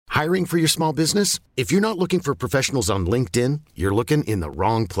Hiring for your small business? If you're not looking for professionals on LinkedIn, you're looking in the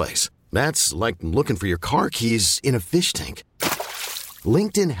wrong place. That's like looking for your car keys in a fish tank.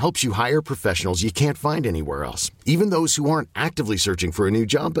 LinkedIn helps you hire professionals you can't find anywhere else, even those who aren't actively searching for a new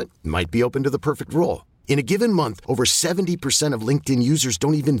job but might be open to the perfect role. In a given month, over 70% of LinkedIn users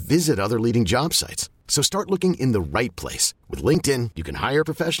don't even visit other leading job sites. So start looking in the right place. With LinkedIn, you can hire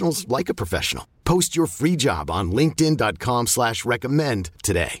professionals like a professional. Post your free job on linkedin.com/recommend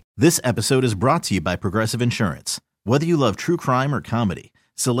today. This episode is brought to you by Progressive Insurance. Whether you love true crime or comedy,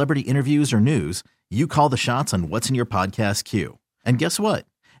 celebrity interviews or news, you call the shots on what's in your podcast queue. And guess what?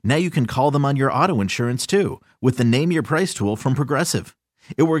 Now you can call them on your auto insurance too with the Name Your Price tool from Progressive.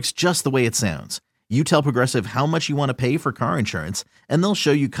 It works just the way it sounds. You tell Progressive how much you want to pay for car insurance, and they'll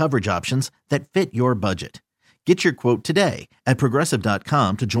show you coverage options that fit your budget. Get your quote today at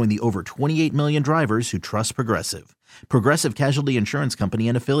Progressive.com to join the over 28 million drivers who trust Progressive. Progressive Casualty Insurance Company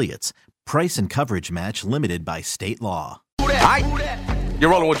and Affiliates. Price and coverage match limited by state law.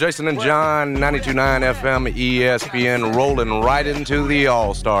 You're rolling with Jason and John, 92.9 FM ESPN, rolling right into the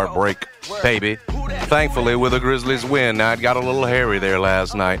All-Star break, baby. Thankfully, with the Grizzlies win, now it got a little hairy there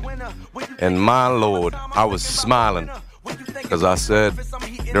last night. And my Lord, I was smiling because I said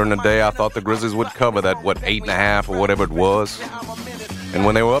during the day I thought the Grizzlies would cover that, 8.5 or whatever it was. And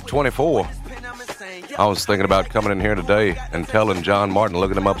when they were up 24, I was thinking about coming in here today and telling John Martin,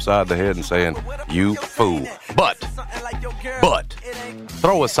 looking him upside the head and saying, "You fool." But,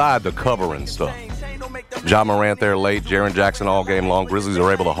 throw aside the covering stuff. Ja Morant there late, Jaren Jackson all game long. Grizzlies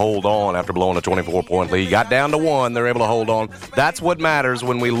are able to hold on after blowing a 24-point lead. Got down to 1, they're able to hold on. That's what matters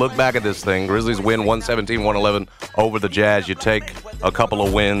when we look back at this thing. Grizzlies win 117-111 over the Jazz. You take a couple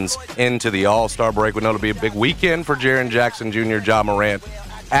of wins into the All-Star break. We know it'll be a big weekend for Jaren Jackson Jr., Ja Morant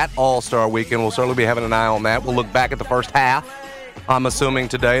at All-Star weekend. We'll certainly be having an eye on that. We'll look back at the first half, I'm assuming,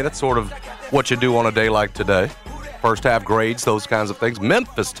 today. That's sort of what you do on a day like today. First half grades, those kinds of things.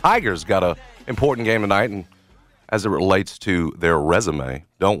 Memphis Tigers got a important game tonight, and as it relates to their resume,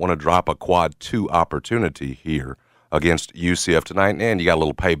 don't want to drop a quad 2 opportunity here against UCF tonight, and you got a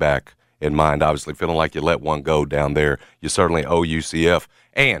little payback in mind, obviously feeling like you let one go down there. You certainly owe UCF,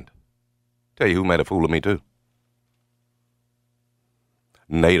 and tell you who made a fool of me too.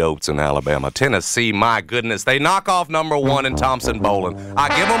 Nate Oates in Alabama. Tennessee, my goodness, they knock off number 1 in Thompson-Boling. I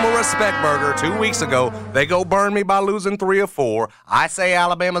give them a respect burger. 2 weeks ago, they go burn me by losing 3 or 4. I say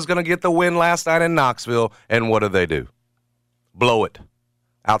Alabama's going to get the win last night in Knoxville, and what do? Blow it.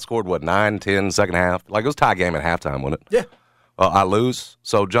 Outscored, 9-10 second half? Like, it was a tie game at halftime, wasn't it? Yeah. I lose.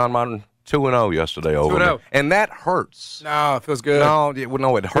 So, John Martin, 2-0 yesterday over 2-0. And that hurts. No, it feels good. No,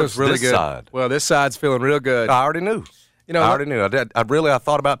 it hurts really this good. side. Well, this side's feeling real good. I already knew. I already knew. I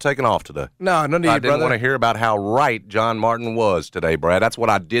thought about taking off today. No need, I didn't brother. want to hear about how right John Martin was today, Brad. That's what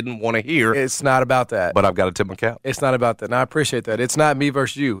I didn't want to hear. It's not about that. But I've got to tip my cap. It's not about that. And I appreciate that. It's not me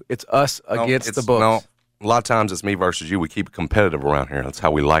versus you. It's us against the books. No, a lot of times it's me versus you. We keep it competitive around here. That's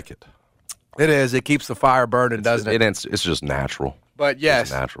how we like it. It is. It keeps the fire burning, doesn't it? It's just natural. But yes,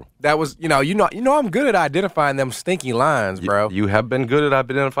 it's natural. That was, you know, I'm good at identifying them stinky lines, bro. You have been good at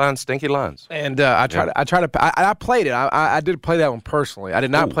identifying stinky lines. And I played it. I did play that one personally. I did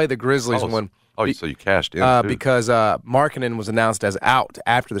not play the Grizzlies one. Oh, so you cashed in, too. Because Markkanen was announced as out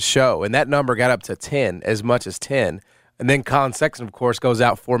after the show, and that number got up to 10, as much as 10. And then Colin Sexton, of course, goes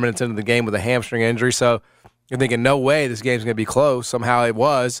out 4 minutes into the game with a hamstring injury. So you're thinking, no way this game's going to be close. Somehow it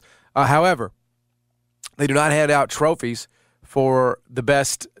was. However, they do not hand out trophies for the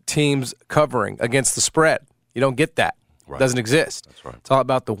best teams covering against the spread. You don't get that. Right. It doesn't exist. That's right. It's all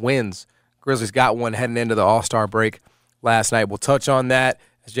about the wins. Grizzlies got one heading into the All-Star break last night. We'll touch on that,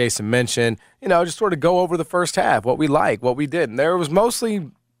 as Jason mentioned. Just sort of go over the first half, what we like, what we did. And there was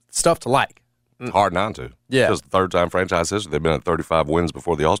mostly stuff to like. It's hard not to. Yeah. Because the third time franchise history, they've been at 35 wins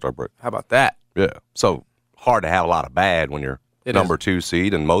before the All-Star break. How about that? Yeah. So hard to have a lot of bad when you're number 2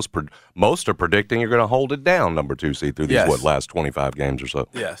 seed, and most are predicting you're going to hold it down number 2 seed through these last 25 games or so.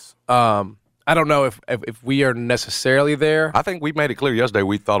 Yes. I don't know if we are necessarily there. I think we made it clear yesterday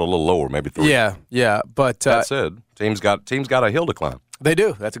we thought a little lower, maybe 3. Yeah. But that said, teams got a hill to climb. They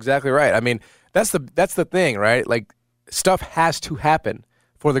do. That's exactly right. I mean, that's the thing, right? Like, stuff has to happen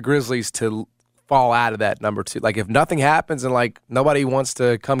for the Grizzlies to fall out of that number 2. Like, if nothing happens and, like, nobody wants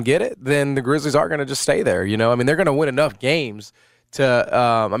to come get it, then the Grizzlies are going to just stay there, I mean, they're going to win enough games to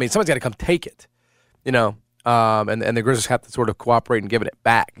someone's got to come take it, and the Grizzlies have to sort of cooperate and give it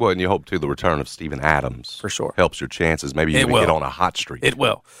back. Well, and you hope, too, the return of Steven Adams for sure helps your chances. Maybe you even get on a hot streak. It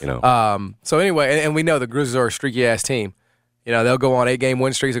will. So, anyway, and we know the Grizzlies are a streaky-ass team. They'll go on 8-game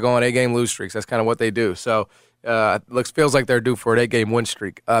win streaks or go on 8-game lose streaks. That's kind of what they do. So, Feels like they're due for an 8-game win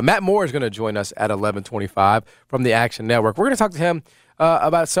streak. Matt Moore is going to join us at 11:25 from the Action Network. We're going to talk to him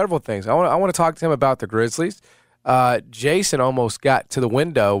about several things. I want to talk to him about the Grizzlies. Jason almost got to the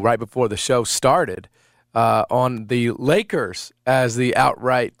window right before the show started on the Lakers as the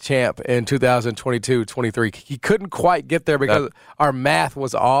outright champ in 2022-23. He couldn't quite get there because our math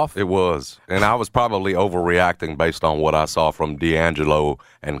was off. It was. And I was probably overreacting based on what I saw from D'Angelo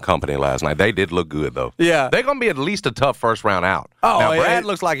and company last night. They did look good, though. Yeah. They're going to be at least a tough first round out. Oh, now, Brad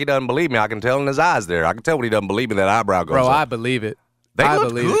looks like he doesn't believe me. I can tell in his eyes there. I can tell when he doesn't believe me, that eyebrow goes Bro, up. I believe it. They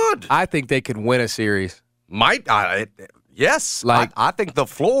look good. I think they could win a series. Yes. Like, I think the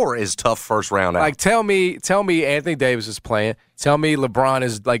floor is tough first round out. Like, tell me Anthony Davis is playing. Tell me LeBron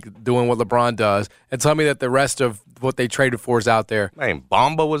is, like, doing what LeBron does. And tell me that the rest of what they traded for is out there. Man,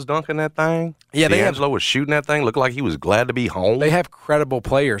 Bamba was dunking that thing. Yeah, D'Angelo was shooting that thing. Looked like he was glad to be home. They have credible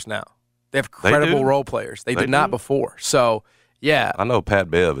players now. They have credible role players. They did not before. So, yeah. I know Pat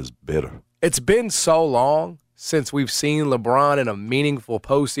Bev is bitter. It's been so long since we've seen LeBron in a meaningful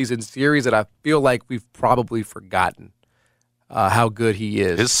postseason series that I feel like we've probably forgotten how good he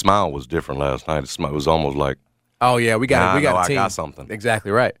is. His smile was different last night. His smile was almost like, oh, yeah, we got a team. I got something.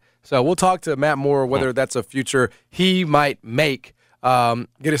 Exactly right. So we'll talk to Matt Moore, whether that's a future he might make. Get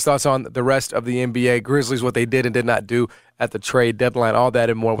his thoughts on the rest of the NBA, Grizzlies, what they did and did not do at the trade deadline, all that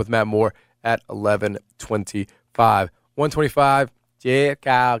and more with Matt Moore at 11:25. 1:25. Jack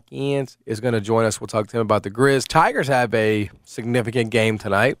Calkins is going to join us. We'll talk to him about the Grizz. Tigers have a significant game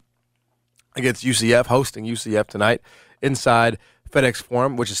tonight against UCF, hosting UCF tonight inside FedEx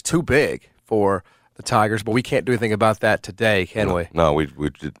Forum, which is too big for the Tigers, but we can't do anything about that today, can we? No, we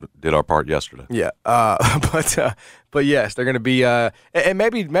did our part yesterday. Yeah, but yes, they're going to be, and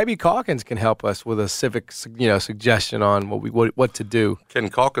maybe Calkins can help us with a civic, suggestion on what to do. Can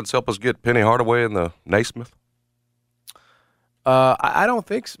Calkins help us get Penny Hardaway in the Naismith? I don't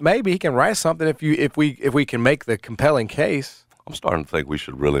think so. Maybe he can write something if we can make the compelling case. I'm starting to think we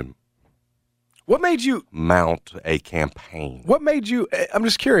should really. What made you mount a campaign? What made you? I'm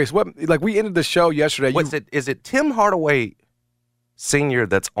just curious. We ended the show yesterday. Is it Tim Hardaway Sr.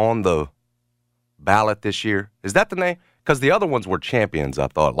 that's on the ballot this year? Is that the name? Because the other ones were champions, I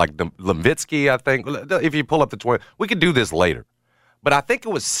thought. Like Levitsky, I think. If you pull up the 20, we could do this later. But I think it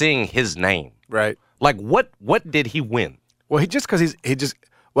was seeing his name. Right. Like what did he win? Well, I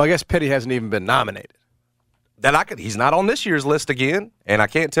guess Petty hasn't even been nominated. He's not on this year's list again, and I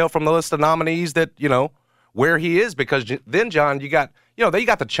can't tell from the list of nominees that, where he is, because then, John, you got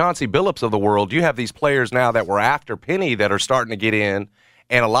the Chauncey Billups of the world. You have these players now that were after Penny that are starting to get in,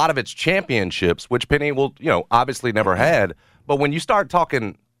 and a lot of it's championships, which Penny will, obviously never had. But when you start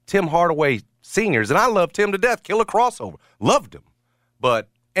talking Tim Hardaway seniors, and I loved Tim to death, killer crossover, loved him. But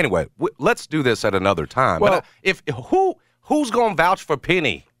anyway, let's do this at another time. Well, but who's going to vouch for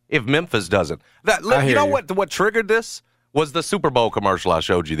Penny if Memphis doesn't? What triggered this was the Super Bowl commercial I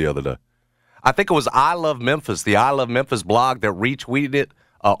showed you the other day. I think it was I Love Memphis, the I Love Memphis blog that retweeted it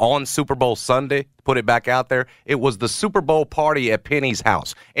on Super Bowl Sunday, put it back out there. It was the Super Bowl party at Penny's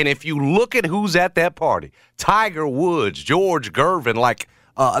house. And if you look at who's at that party, Tiger Woods, George Gervin, like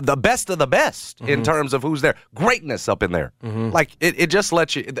the best of the best in terms of who's there. Greatness up in there. Like, it just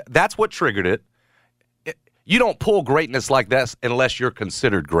lets you – that's what triggered it. You don't pull greatness like that unless you're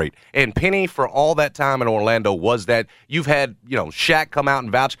considered great. And Penny, for all that time in Orlando, was that. You've had, Shaq come out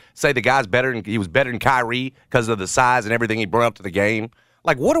and vouch, say the guy's he was better than Kyrie because of the size and everything he brought to the game.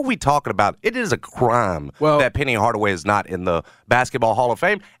 Like, what are we talking about? It is a crime that Penny Hardaway is not in the Basketball Hall of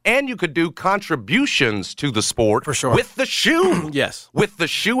Fame. And you could do contributions to the sport for sure with the shoe. Yes. With the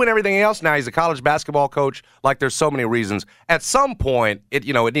shoe and everything else. Now he's a college basketball coach. Like, there's so many reasons. At some point, it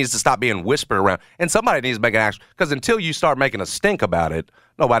needs to stop being whispered around. And somebody needs to make an action. Because until you start making a stink about it,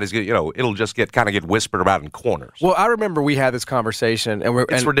 nobody's going to, it'll just get whispered about in corners. Well, I remember we had this conversation, and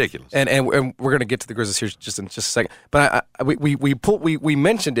it's ridiculous. And we're going to get to the Grizzlies here just in a second. But we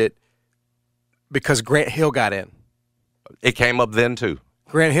mentioned it because Grant Hill got in. It came up then too.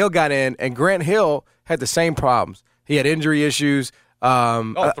 Grant Hill got in, and Grant Hill had the same problems. He had injury issues.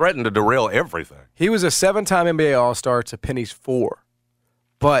 Threatened to derail everything. He was a 7-time NBA All-Star to Penny's 4,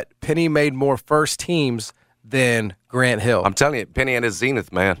 but Penny made more first teams than Grant Hill. I'm telling you, Penny at his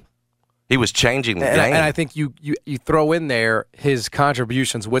zenith, man. He was changing the game. And I think you throw in there his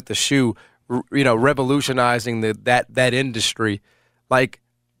contributions with the shoe, revolutionizing that industry, like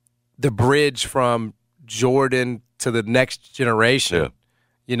the bridge from Jordan to the next generation. Yeah.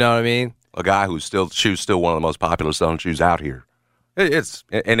 You know what I mean? A guy who's shoes still one of the most popular selling shoes out here.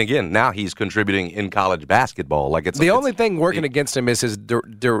 And again, now he's contributing in college basketball. Like, it's the only thing working against him is his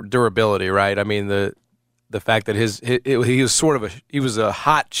durability, right? I mean, the The fact that he was sort of he was a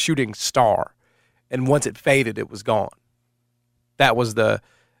hot shooting star, and once it faded, it was gone. That was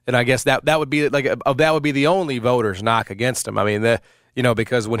and I guess that would be that would be the only voters' knock against him. I mean,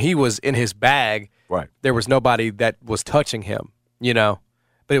 because when he was in his bag, right, there was nobody that was touching him,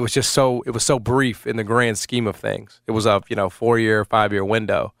 But it was just so brief in the grand scheme of things. It was a 4-year, 5-year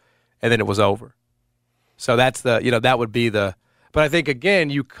window, and then it was over. So that's that would be the. But I think again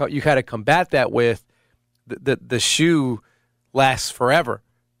you kind of combat that with the shoe lasts forever.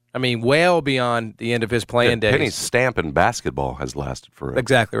 I mean, well beyond the end of his playing days. Penny's stamp in basketball has lasted forever.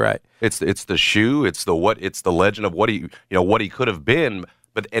 Exactly right. It's the shoe. It's the legend of what he could have been.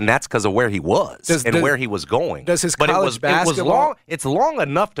 And that's because of where he was where he was going. Does his college basketball? It's long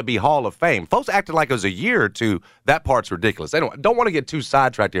enough to be Hall of Fame. Folks acted like it was a year or two. That part's ridiculous. Anyway, don't want to get too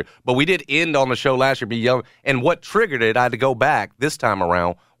sidetracked here, but we did end on the show last year, be young. And what triggered it, I had to go back this time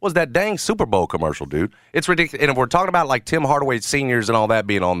around, was that dang Super Bowl commercial, dude. It's ridiculous. And if we're talking about like Tim Hardaway seniors and all that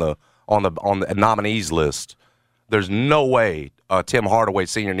being on the nominees list, there's no way Tim Hardaway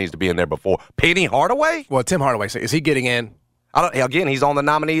senior needs to be in there before Penny Hardaway. Well, Tim Hardaway, is he getting in? Again, he's on the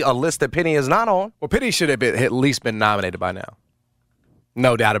nominee list that Penny is not on. Well, Penny should have at least been nominated by now.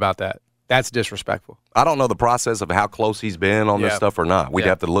 No doubt about that. That's disrespectful. I don't know the process of how close he's been on this stuff or not. We'd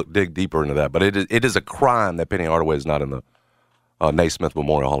have to dig deeper into that. But it is a crime that Penny Hardaway is not in the Naismith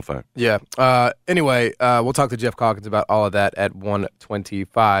Memorial Hall of Fame. Yeah. Anyway, we'll talk to Jeff Calkins about all of that at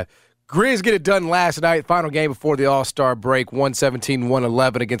 1:25. Grizz get it done last night. Final game before the All-Star break,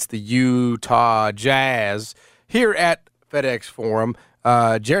 117-111 against the Utah Jazz. Here at FedEx Forum,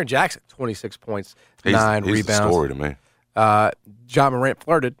 Jaren Jackson, 26 points, 9 rebounds. He's the story to me. John Morant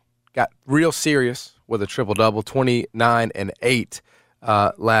flirted, got real serious with a triple-double, 29 and 8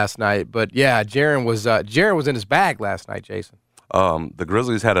 last night. But, yeah, Jaren was in his bag last night, Jason. The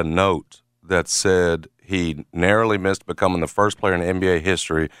Grizzlies had a note that said he narrowly missed becoming the first player in NBA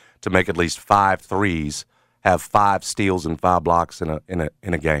history to make at least 5 threes, have 5 steals and 5 blocks in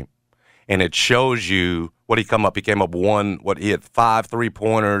a game. And it shows you what he came up. He came up he had 5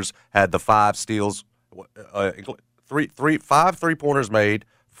 3-pointers, had the 5 steals, 5 3-pointers made,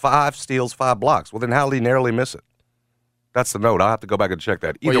 5 steals, 5 blocks. Well, then how did he narrowly miss it? That's the note. I'll have to go back and check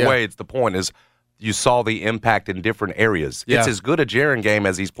that. Either way, it's the point is you saw the impact in different areas. Yeah. It's as good a Jaren game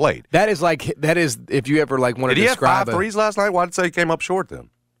as he's played. That is if you ever wanted to describe it. Did he have 5 threes last night? Why did you say he came up short then?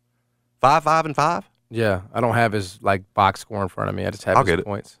 5, 5, and 5? Yeah, I don't have his box score in front of me. I just have his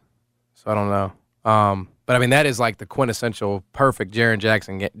points. So I don't know. But I mean, that is the quintessential perfect Jaren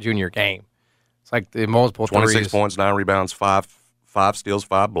Jackson Jr. game. It's like the multiple 26 threes. points, 9 rebounds, 5 steals,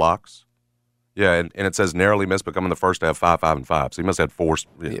 5 blocks. Yeah, and it says narrowly missed becoming the first to have 5, 5, and 5. So he must have had 4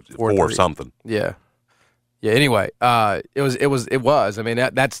 or something. Yeah. Yeah. Anyway, it was. I mean,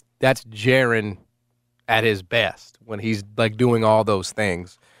 that's Jaren at his best when he's doing all those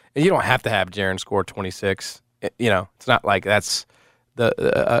things. And you don't have to have Jaren score 26. It's not like that's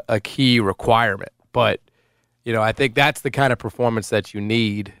a key requirement. But I think that's the kind of performance that you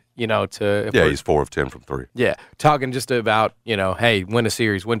need. He's 4 of 10 from 3. Yeah, talking just about hey, win a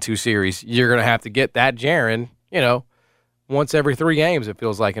series, win 2 series. You're gonna have to get that Jaren, once every 3 games. It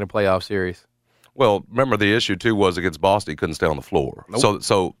feels like in a playoff series. Well, remember the issue too was against Boston, he couldn't stay on the floor. Nope.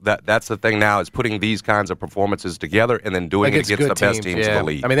 So that's the thing now is putting these kinds of performances together and then doing it against the best teams in the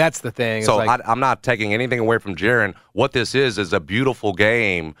league. I mean, that's the thing. So I'm not taking anything away from Jaren. What this is a beautiful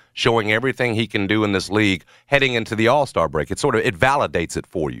game showing everything he can do in this league heading into the All-Star break. It validates it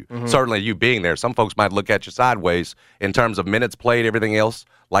for you. Mm-hmm. Certainly you being there. Some folks might look at you sideways in terms of minutes played, everything else,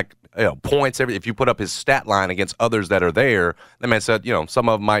 points. If you put up his stat line against others that are there, they might say, some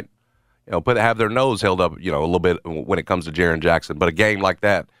of them might have their nose held up, a little bit when it comes to Jaren Jackson. But a game like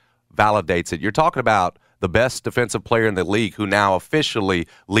that validates it. You're talking about the best defensive player in the league who now officially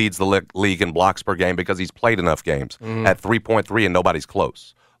leads the league in blocks per game because he's played enough games at 3.3 and nobody's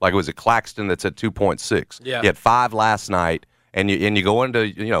close. Like, was it Claxton that's at 2.6? Yeah. He had 5 last night, and you go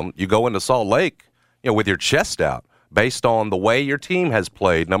into Salt Lake, with your chest out based on the way your team has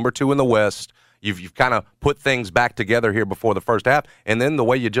played, number 2 in the West. You've kind of put things back together here before the first half, and then the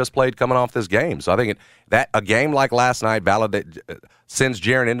way you just played coming off this game. So I think that a game like last night sends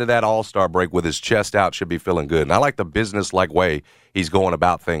Jaren into that All-Star break with his chest out, should be feeling good. And I like the business-like way he's going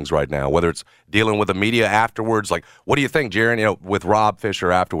about things right now, whether it's dealing with the media afterwards. Like, what do you think, Jaren, with Rob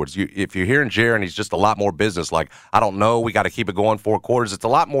Fisher afterwards? If you're hearing Jaren, he's just a lot more business. Like, I don't know, we got to keep it going 4 quarters. It's a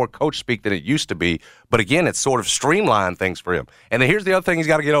lot more coach speak than it used to be. But, again, it's sort of streamlined things for him. And then here's the other thing he's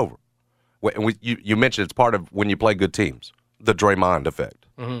got to get over. You mentioned it's part of when you play good teams, the Draymond effect.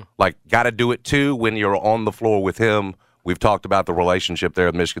 Mm-hmm. Got to do it, too, when you're on the floor with him We've talked about the relationship there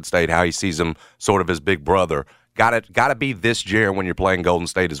with Michigan State, how he sees him sort of as big brother. Got to be this Jaren when you're playing Golden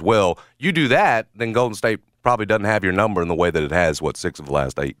State as well. You do that, then Golden State probably doesn't have your number in the way that it has, 6 of the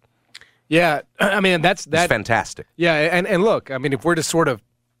last 8. Yeah, I mean, that's fantastic. Yeah, and look, I mean, if we're just sort of,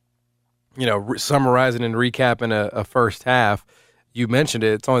 summarizing and recapping a first half, you mentioned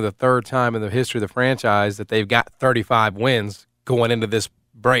it, it's only the 3rd time in the history of the franchise that they've got 35 wins going into this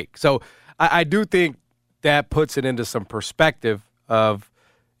break. So I do think that puts it into some perspective of,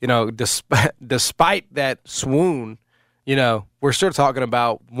 despite that swoon, we're still talking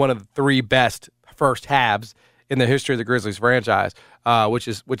about one of the 3 best first halves in the history of the Grizzlies franchise, which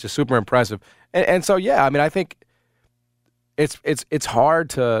is super impressive. And so, yeah, I mean, I think it's hard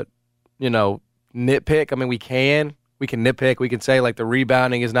to, nitpick. I mean, we can nitpick. We can say, like, the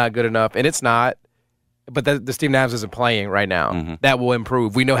rebounding is not good enough, and it's not. But the Steven Adams isn't playing right now. Mm-hmm. That will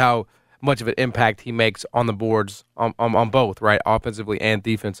improve. We know how much of an impact he makes on the boards on both, right, offensively and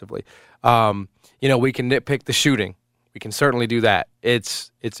defensively. We can nitpick the shooting. We can certainly do that.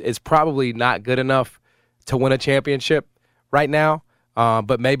 It's probably not good enough to win a championship right now,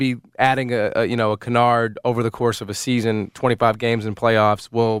 but maybe adding a Kennard over the course of a season, 25 games in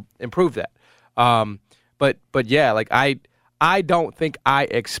playoffs, will improve that. But yeah, like I don't think I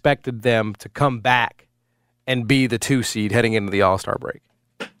expected them to come back and be the 2 seed heading into the All-Star break.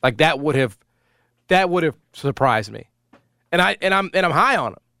 Like that would have surprised me, and I'm high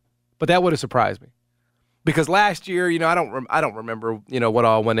on them, but that would have surprised me because last year, I don't remember what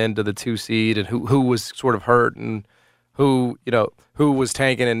all went into the 2 seed and who was sort of hurt and who was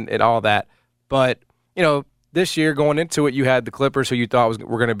tanking and all that. But this year going into it, you had the Clippers, who you thought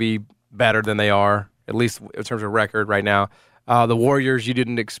were going to be better than they are, at least in terms of record right now. The Warriors, you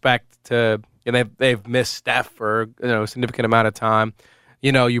didn't expect to, and they've missed Steph for a significant amount of time.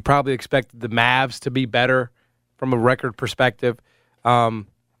 You probably expected the Mavs to be better from a record perspective.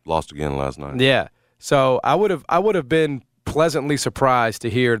 Lost again last night. Yeah. So I would have been pleasantly surprised to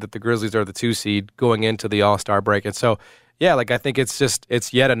hear that the Grizzlies are the 2 seed going into the All-Star break. And so, yeah, like I think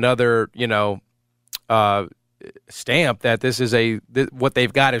it's yet another, stamp that this is what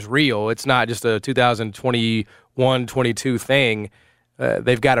they've got is real. It's not just a 2021-22 thing.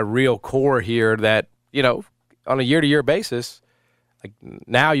 They've got a real core here that, on a year-to-year basis, like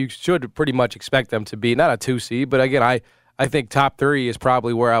now you should pretty much expect them to be not a 2 seed, but again, I think top 3 is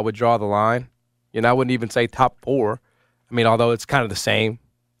probably where I would draw the line. I wouldn't even say top 4. I mean, although it's kind of the same,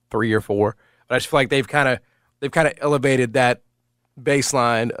 3 or 4, but I just feel like they've kind of elevated that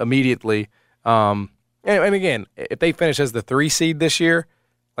baseline immediately. And again, if they finish as the 3 seed this year,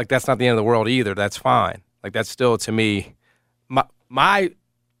 like that's not the end of the world either. That's fine. Like that's still, to me, my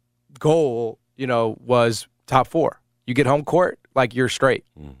goal, was top 4. You get home court, like you're straight.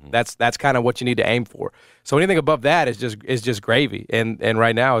 Mm-hmm. That's kind of what you need to aim for. So anything above that is just gravy. And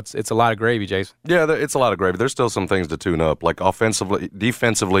right now it's a lot of gravy, Jason. Yeah, it's a lot of gravy. There's still some things to tune up. Like offensively,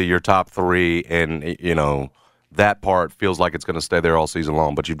 defensively, you're top 3, and that part feels like it's going to stay there all season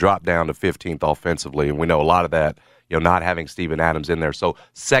long. But you drop down to 15th offensively, and we know a lot of that. Not having Steven Adams in there. So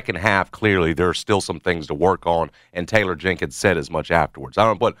second half, clearly there are still some things to work on. And Taylor Jenkins said as much afterwards. I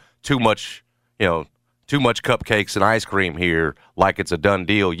don't put too much cupcakes and ice cream here like it's a done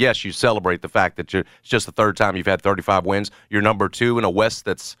deal. Yes, you celebrate the fact that it's just the 3rd time you've had 35 wins. You're number 2 in a West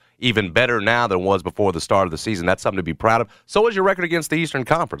that's even better now than was before the start of the season. That's something to be proud of. So is your record against the Eastern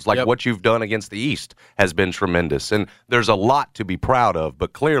Conference. Like what you've done against the East has been tremendous. And there's a lot to be proud of.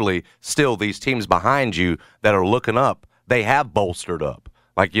 But clearly, still, these teams behind you that are looking up, they have bolstered up.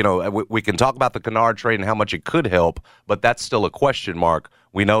 Like, we can talk about the Kennard trade and how much it could help, but that's still a question mark.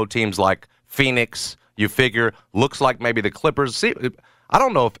 We know teams like Phoenix, you figure, looks like maybe the Clippers. See, I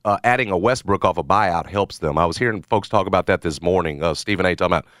don't know if adding a Westbrook off a buyout helps them. I was hearing folks talk about that this morning. Stephen A.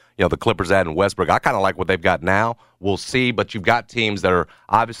 talking about, the Clippers adding Westbrook. I kind of like what they've got now. We'll see, but you've got teams that are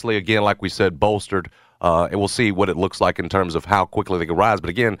obviously, again, like we said, bolstered, and we'll see what it looks like in terms of how quickly they can rise.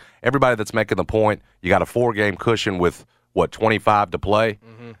 But again, everybody that's making the point, you got a 4-game cushion with, 25 to play?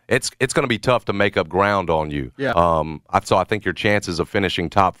 Mm-hmm. It's going to be tough to make up ground on you. Yeah. So I think your chances of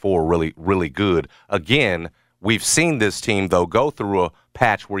finishing top 4 are really, really good. Again, we've seen this team, though, go through a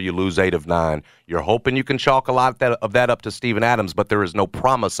patch where you lose 8 of 9. You're hoping you can chalk a lot of that up to Steven Adams, but there is no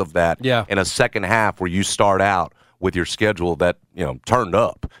promise of that in a second half where you start out with your schedule that turned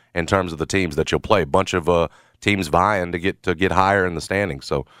up in terms of the teams that you'll play. A bunch of teams vying to get higher in the standings.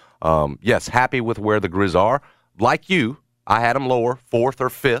 So, yes, happy with where the Grizz are. Like you, I had them lower, 4th or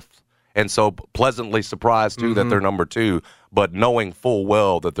 5th, And so pleasantly surprised, too, that they're number 2, but knowing full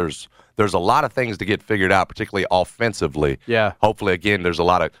well that there's a lot of things to get figured out, particularly offensively. Yeah. Hopefully, again, there's a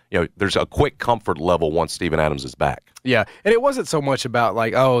lot of, there's a quick comfort level once Steven Adams is back. Yeah, and it wasn't so much about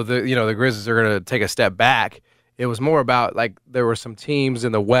like, the Grizzlies are going to take a step back. It was more about like there were some teams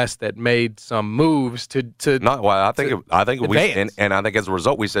in the West that made some moves to. I think advance. And I think as a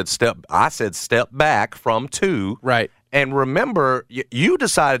result we said step back from 2. Right. And remember, you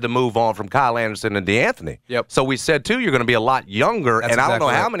decided to move on from Kyle Anderson and DeAnthony. Yep. So we said, too, you're going to be a lot younger. That's and I don't know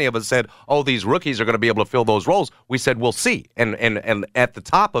exactly how many of us said, these rookies are going to be able to fill those roles. We said, we'll see. And at the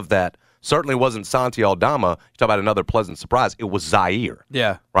top of that certainly wasn't Santi Aldama. You talk about another pleasant surprise. It was Zaire.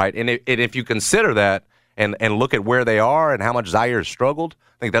 Yeah. Right? And if you consider that and look at where they are and how much Zaire has struggled,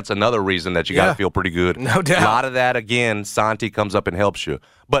 I think that's another reason that you got to feel pretty good. No doubt. A lot of that, again, Santi comes up and helps you.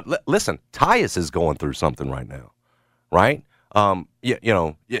 But listen, Tyus is going through something right now. Right? You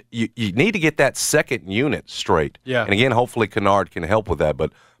need to get that second unit straight. Yeah. And again, hopefully Kennard can help with that,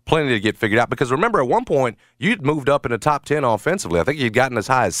 but plenty to get figured out. Because remember, at one point, you'd moved up in the top 10 offensively. I think you'd gotten as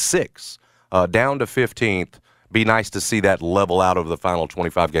high as 6, down to 15th. Be nice to see that level out over the final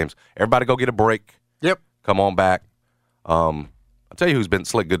 25 games. Everybody go get a break. Yep. Come on back. I'll tell you who's been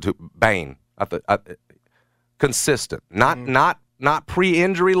slick good too. Bane. Consistent. Not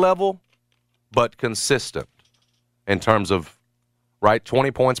pre-injury level, but consistent in terms of, right,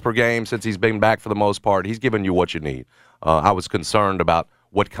 20 points per game since he's been back for the most part. He's given you what you need. I was concerned about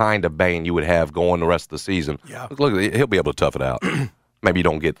what kind of Bane you would have going the rest of the season. Yeah. Look, he'll be able to tough it out. Maybe you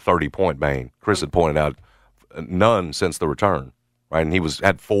don't get 30-point Bane. Chris had pointed out none since the return, right? And he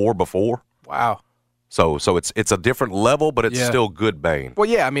had 4 before. Wow. So it's a different level, but it's still good Bane. Well,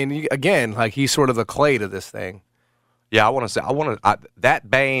 yeah, I mean, again, like he's sort of the clay to this thing. Yeah, that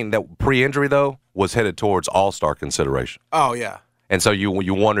Bane, that pre-injury though, was headed towards All-Star consideration. Oh yeah. And so you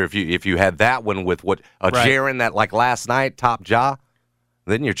wonder if you had that one with what Jaren that like last night top Ja,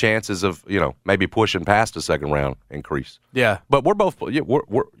 then your chances of maybe pushing past the second round increase. Yeah. But we're both you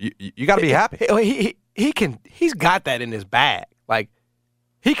got to be happy. He's got that in his bag. Like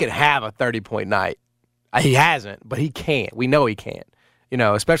he can have a 30-point night. He hasn't, but he can. We know he can.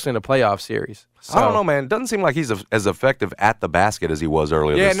 Especially in a playoff series. So, I don't know, man. It doesn't seem like he's as effective at the basket as he was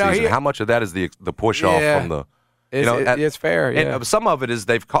earlier this season. How much of that is the push off from the? It's fair. Yeah. And some of it is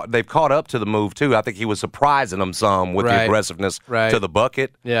they've caught up to the move too. I think he was surprising them some with the aggressiveness to the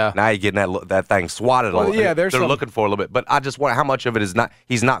bucket. Yeah. Now you're getting that thing swatted. Yeah, they're looking for a little bit, but I just wonder how much of it is not.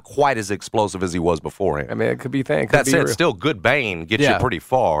 He's not quite as explosive as he was beforehand. I mean, it could be things. That said, still good Bane gets you pretty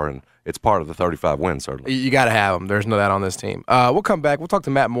far, and it's part of the 35 win certainly. You got to have him. There's no doubt on this team. We'll come back. We'll talk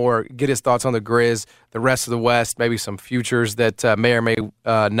to Matt Moore, get his thoughts on the Grizz, the rest of the West, maybe some futures that may or may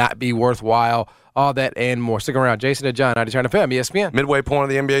not be worthwhile. All that and more. Stick around. Jason and John, 90 FM, ESPN. Midway point of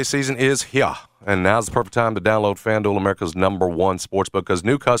the NBA season is here. And now's the perfect time to download FanDuel, America's #1 sportsbook, because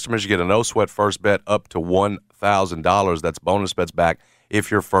new customers, you get a no-sweat first bet up to $1,000. That's bonus bets back if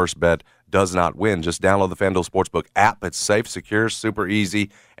your first bet does not win. Just download the FanDuel Sportsbook app. It's safe, secure, super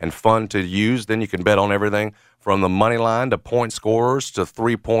easy, and fun to use. Then you can bet on everything from the money line to point scorers to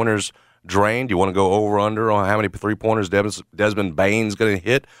three-pointers drained. You want to go over under on how many three-pointers Desmond Bane's going to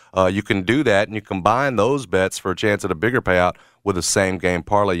hit. You can do that, and you combine those bets for a chance at a bigger payout with a same-game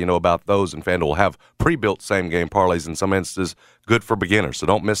parlay. You know about those, and FanDuel will have pre-built same-game parlays in some instances, good for beginners. So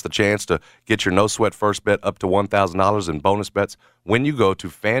don't miss the chance to get your no-sweat first bet up to $1,000 in bonus bets when you go to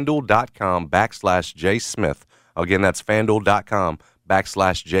FanDuel.com/JSmith. Again, that's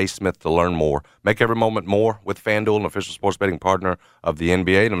FanDuel.com/JSmith to learn more. Make every moment more with FanDuel, an official sports betting partner of the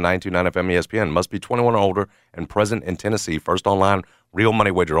NBA and 92.9 FM ESPN. Must be 21 or older and present in Tennessee. First online real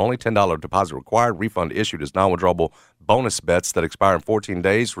money wager. Only $10 deposit required. Refund issued as non-withdrawable bonus bets that expire in 14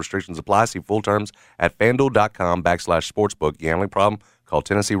 days. Restrictions apply. See full terms at FanDuel.com/sportsbook. Gambling problem? Call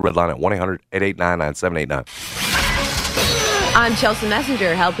Tennessee Redline at 1-800-889-9789. I'm Chelsea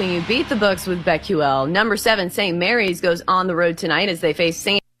Messenger, helping you beat the books with BetQL. Number 7, St. Mary's goes on the road tonight as they face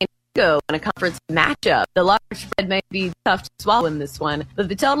San Diego in a conference matchup. The large spread may be tough to swallow in this one, but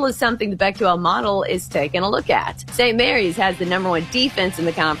the total is something the BetQL model is taking a look at. St. Mary's has the #1 defense in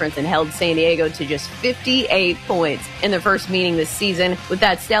the conference and held San Diego to just 58 points in their first meeting this season. With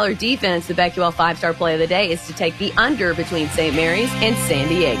that stellar defense, the BetQL 5-star play of the day is to take the under between St. Mary's and San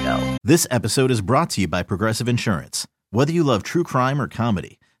Diego. This episode is brought to you by Progressive Insurance. Whether you love true crime or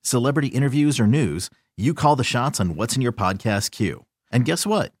comedy, celebrity interviews or news, you call the shots on what's in your podcast queue. And guess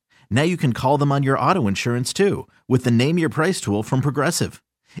what? Now you can call them on your auto insurance too with the Name Your Price tool from Progressive.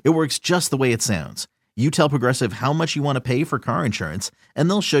 It works just the way it sounds. You tell Progressive how much you want to pay for car insurance, and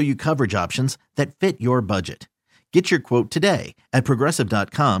they'll show you coverage options that fit your budget. Get your quote today at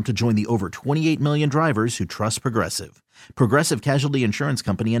Progressive.com to join the over 28 million drivers who trust Progressive. Progressive Casualty Insurance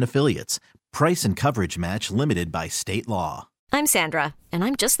Company and Affiliates. Price and coverage match limited by state law. I'm Sandra, and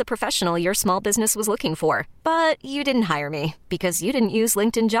I'm just the professional your small business was looking for. But you didn't hire me because you didn't use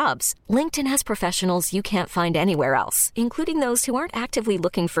LinkedIn Jobs. LinkedIn has professionals you can't find anywhere else, including those who aren't actively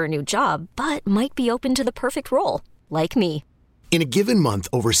looking for a new job, but might be open to the perfect role, like me. In a given month,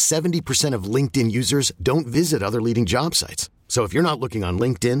 over 70% of LinkedIn users don't visit other leading job sites. So if you're not looking on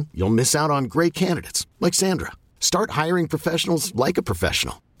LinkedIn, you'll miss out on great candidates like Sandra. Start hiring professionals like a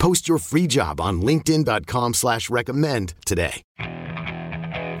professional. Post your free job on linkedin.com/recommend today.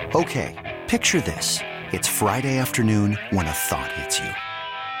 Okay, picture this. It's Friday afternoon when a thought hits you.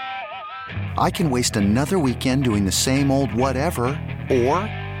 I can waste another weekend doing the same old whatever, or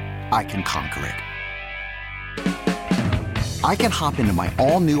I can conquer it. I can hop into my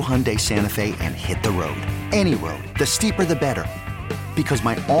all-new Hyundai Santa Fe and hit the road. Any road. The steeper, the better. Because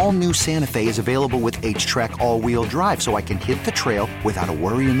my all-new Santa Fe is available with H-Track all-wheel drive, so I can hit the trail without a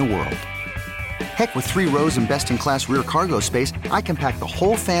worry in the world. Heck, with 3 rows and best-in-class rear cargo space, I can pack the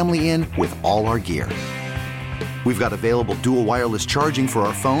whole family in with all our gear. We've got available dual wireless charging for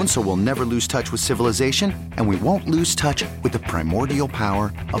our phones, so we'll never lose touch with civilization, and we won't lose touch with the primordial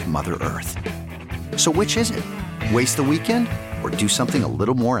power of Mother Earth. So which is it? Waste the weekend or do something a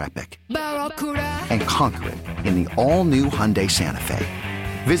little more epic? And conquer it in the all-new Hyundai Santa Fe.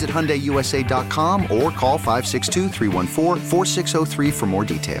 Visit HyundaiUSA.com or call 562-314-4603 for more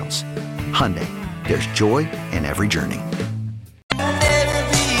details. Hyundai, there's joy in every journey.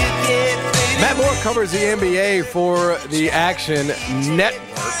 Matt Moore covers the NBA for the Action Network.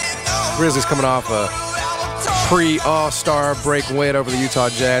 Grizzlies coming off a pre-All-Star break win over the Utah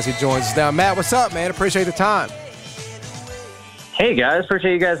Jazz. He joins us now. Matt, what's up, man? Appreciate the time. Hey, guys.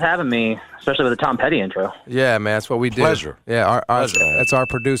 Appreciate you guys having me, especially with the Tom Petty intro. Yeah, man. That's what we do. Pleasure. Yeah, Pleasure. That's our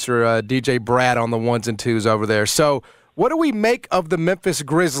producer, DJ Brad, on the ones and twos over there. So what do we make of the Memphis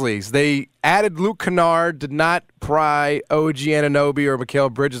Grizzlies? They added Luke Kennard, did not pry OG Anunoby or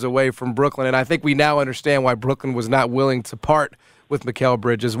Mikal Bridges away from Brooklyn, and I think we now understand why Brooklyn was not willing to part with Mikal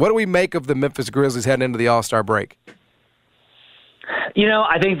Bridges. What do we make of the Memphis Grizzlies heading into the All-Star break? You know,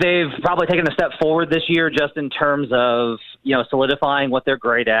 I think they've probably taken a step forward this year just in terms of, solidifying what they're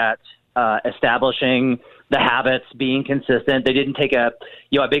great at, establishing the habits, being consistent. They didn't take a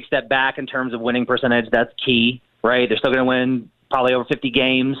big step back in terms of winning percentage. That's key, right? They're still going to win probably over 50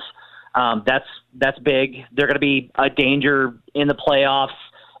 games. That's big. They're going to be a danger in the playoffs.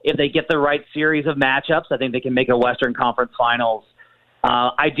 If they get the right series of matchups, I think they can make a Western Conference Finals.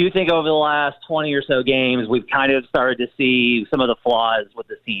 I do think over the last 20 or so games, we've kind of started to see some of the flaws with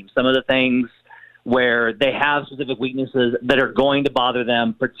the team, some of the things where they have specific weaknesses that are going to bother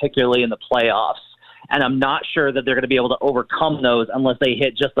them, particularly in the playoffs. And I'm not sure that they're going to be able to overcome those unless they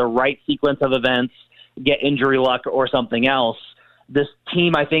hit just the right sequence of events, get injury luck or something else. This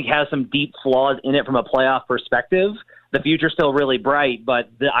team, I think, has some deep flaws in it from a playoff perspective. The future's still really bright, but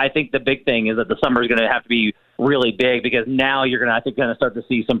I think the big thing is that the summer is going to have to be really big because now you're going to start to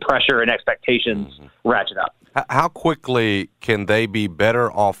see some pressure and expectations ratchet up. How quickly can they be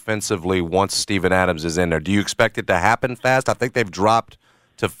better offensively once Steven Adams is in there? Do you expect it to happen fast? I think they've dropped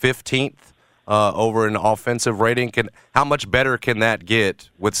to 15th over in offensive rating. How much better can that get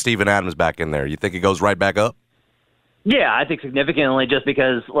with Steven Adams back in there? You think it goes right back up? Yeah, I think significantly just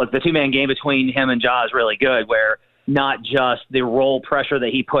because, look, the two-man game between him and Ja is really good where not just the roll pressure that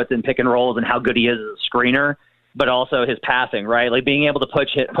he puts in pick and rolls and how good he is as a screener, but also his passing, right? Like being able to put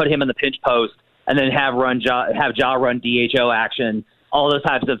him in the pinch post and then have Ja run DHO action. All those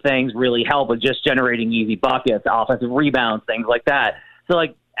types of things really help with just generating easy buckets, offensive rebounds, things like that. So,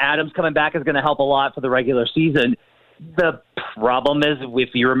 like, Adams coming back is going to help a lot for the regular season. The problem is,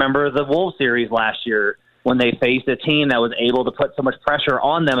 if you remember the Wolves series last year, when they faced a team that was able to put so much pressure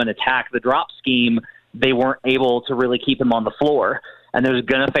on them and attack the drop scheme, they weren't able to really keep him on the floor. And they're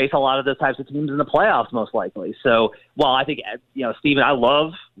going to face a lot of those types of teams in the playoffs, most likely. So, while I think, Steven, I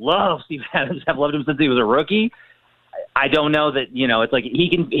love Steven Adams. I've loved him since he was a rookie. I don't know that, it's like he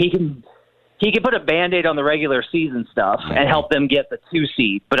can put a Band-Aid on the regular season stuff and help them get the 2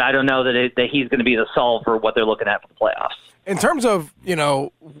 seed, but I don't know that he's going to be the solve for what they're looking at for the playoffs. In terms of,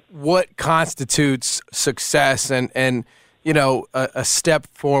 what constitutes success and a step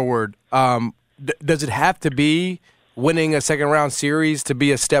forward, does it have to be winning a second-round series to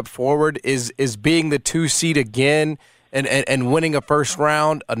be a step forward? Is being the 2 seed again and winning a first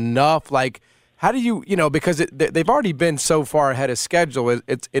round enough? Like, how do you, because they've already been so far ahead of schedule,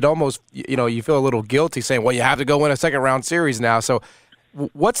 it almost, you feel a little guilty saying, well, you have to go win a second-round series now. So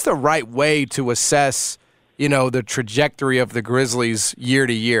what's the right way to assess, the trajectory of the Grizzlies year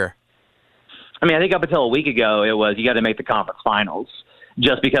to year? I mean, I think up until a week ago, it was you got to make the conference finals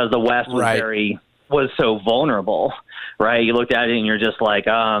just because the West was so vulnerable, right? You looked at it and you're just like,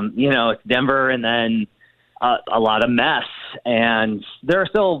 it's Denver and then a lot of mess. And there are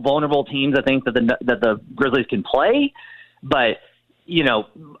still vulnerable teams, I think, that the Grizzlies can play. But,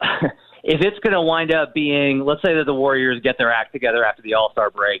 if it's going to wind up being, let's say that the Warriors get their act together after the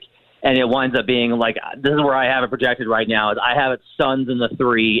All-Star break, and it winds up being like, this is where I have it projected right now, is I have it Suns in the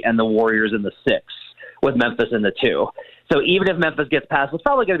 3 and the Warriors in the 6 with Memphis in the 2. So even if Memphis gets past, it's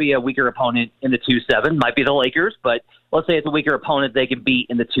probably going to be a weaker opponent in the 2-7. Might be the Lakers, but let's say it's a weaker opponent they can beat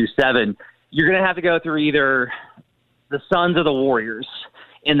in the 2-7. You're going to have to go through either the Suns or the Warriors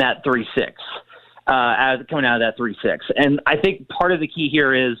in that 3-6, coming out of that 3-6. And I think part of the key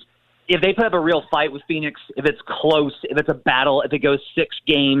here is if they put up a real fight with Phoenix, if it's close, if it's a battle, if it goes 6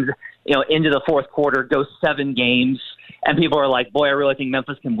 games, into the fourth quarter, goes 7 games, and people are like, boy, I really think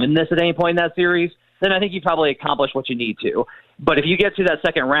Memphis can win this at any point in that series, then I think you probably accomplished what you need to. But if you get to that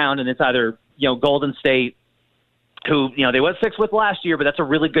second round and it's either, Golden State, who, they went 6 with last year, but that's a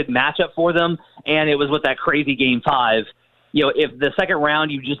really good matchup for them, and it was with that crazy Game 5. If the second round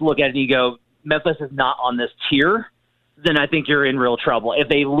you just look at it and you go, Memphis is not on this tier, then I think you're in real trouble. If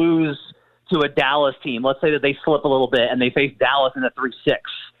they lose to a Dallas team, let's say that they slip a little bit and they face Dallas in a 3-6,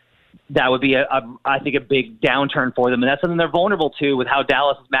 that would be, I think, a big downturn for them. And that's something they're vulnerable to with how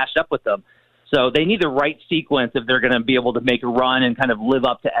Dallas is matched up with them. So they need the right sequence if they're going to be able to make a run and kind of live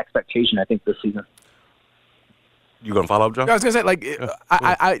up to expectation, I think, this season. You going to follow up, Joe? I was going to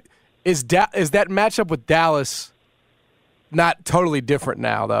say, is that matchup with Dallas not totally different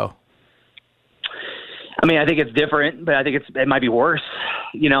now, though? I mean, I think it's different, but I think it might be worse.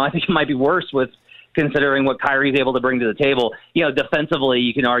 I think it might be worse with considering what Kyrie's able to bring to the table. Defensively,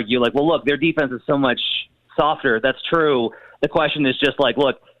 you can argue, well, look, their defense is so much softer. That's true. The question is just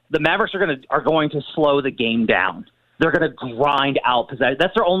look, the Mavericks are going to slow the game down. They're going to grind out possession.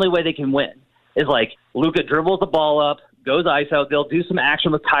 That's their only way they can win. Is Luka dribbles the ball up, goes ISO. They'll do some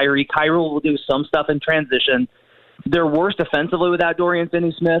action with Kyrie. Kyrie will do some stuff in transition. They're worse defensively without Dorian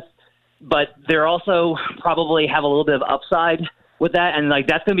Finney-Smith, but they're also probably have a little bit of upside with that. And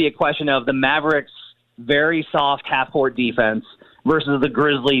that's going to be a question of the Mavericks' very soft half-court defense versus the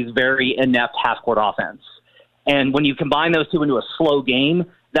Grizzlies' very inept half-court offense. And when you combine those two into a slow game,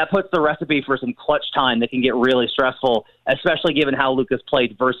 that puts the recipe for some clutch time that can get really stressful, especially given how Luka's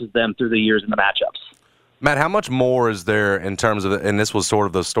played versus them through the years in the matchups. Matt, how much more is there in terms of, and this was sort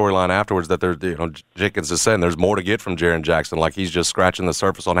of the storyline afterwards that Jenkins is saying there's more to get from Jaren Jackson. He's just scratching the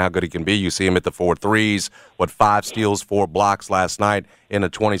surface on how good he can be. You see him at the 4 threes, 5 steals, 4 blocks last night in a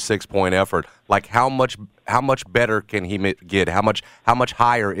 26-point effort. How much better can he get? How much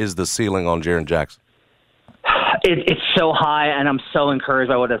higher is the ceiling on Jaren Jackson? It's so high, and I'm so encouraged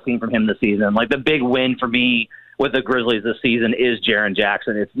by what I've seen from him this season. The big win for me with the Grizzlies this season is Jaren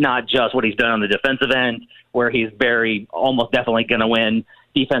Jackson. It's not just what he's done on the defensive end, where he's almost definitely going to win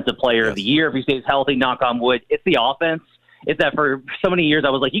Defensive Player of the Year if he stays healthy, knock on wood. It's the offense. It's that for so many years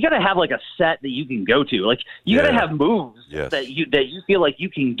I was you got to have a set that you can go to. You got to have moves that you feel like you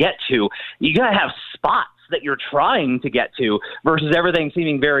can get to. You got to have spots that you're trying to get to versus everything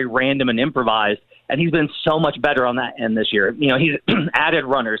seeming very random and improvised. And he's been so much better on that end this year. He's added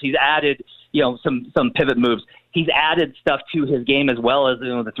runners. He's added, some pivot moves. He's added stuff to his game as well as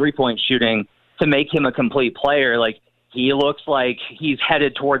the 3-point shooting to make him a complete player. He looks like he's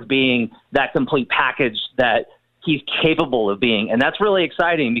headed towards being that complete package that he's capable of being. And that's really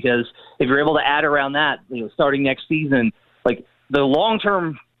exciting because if you're able to add around that, starting next season, the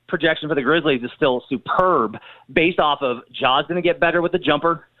long-term projection for the Grizzlies is still superb based off of Ja's going to get better with the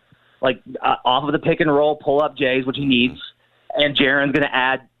jumper, off of the pick and roll, pull up Jays, which he needs. And Jaren's going to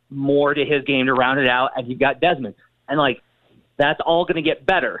add more to his game to round it out. And you've got Desmond. And that's all going to get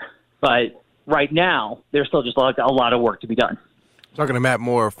better. But right now, there's still just a lot of work to be done. Talking to Matt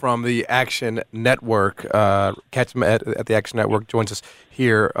Moore from the Action Network. Catch him at the Action Network. Joins us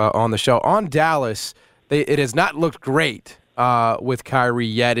here on the show. On Dallas, it has not looked great with Kyrie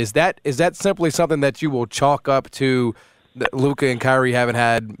yet. Is that simply something that you will chalk up to Luka and Kyrie haven't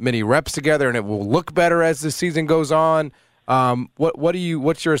had many reps together, and it will look better as the season goes on?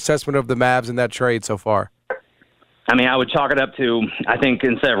 What's your assessment of the Mavs in that trade so far? I mean, I would chalk it up to, I think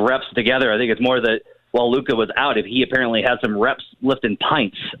instead of reps together, I think it's more that while Luka was out, if he apparently had some reps lifting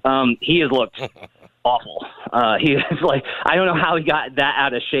pints, he has looked awful. He is I don't know how he got that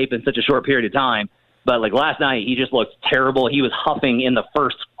out of shape in such a short period of time, but last night he just looked terrible. He was huffing in the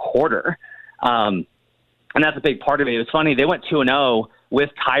first quarter. And that's a big part of it. It was funny. They went 2-0 with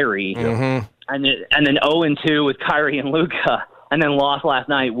Kyrie. Mm-hmm. and then 0-2 with Kyrie and Luka, and then lost last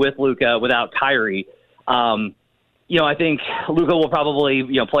night with Luka without Kyrie. I think Luka will probably,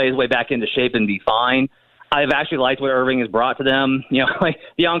 play his way back into shape and be fine. I've actually liked what Irving has brought to them. Like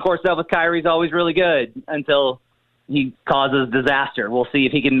the on-court stuff with Kyrie is always really good until he causes disaster. We'll see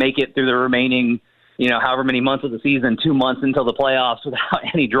if he can make it through the remaining, however many months of the season, 2 months until the playoffs without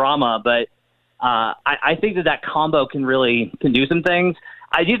any drama. But I think that combo can do some things.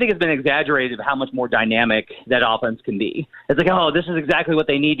 I do think it's been exaggerated how much more dynamic that offense can be. It's like, oh, this is exactly what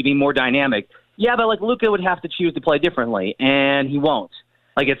they need to be more dynamic. Yeah, but like Luka would have to choose to play differently, and he won't.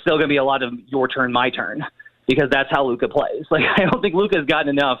 Like it's still going to be a lot of your turn, my turn, because that's how Luka plays. Like I don't think Luka has gotten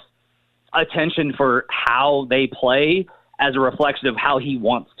enough attention for how they play as a reflection of how he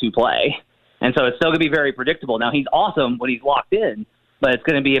wants to play. And so it's still going to be very predictable. Now, he's awesome when he's locked in, but it's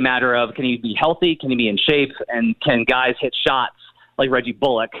going to be a matter of can he be healthy, can he be in shape, and can guys hit shots like Reggie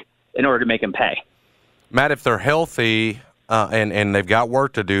Bullock in order to make him pay. Matt, if they're healthy and they've got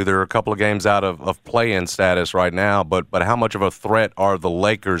work to do, they're a couple of games out of play-in status right now, but how much of a threat are the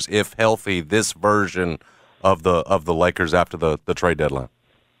Lakers, if healthy, this version of the Lakers after the trade deadline?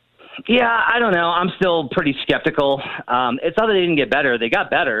 Yeah, I don't know. I'm still pretty skeptical. It's not that they didn't get better. They got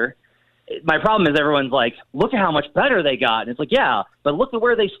better. My problem is everyone's like, look at how much better they got. And it's like, yeah, but look at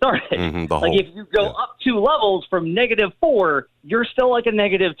where they started. If you go up 2 levels from -4, you're still like a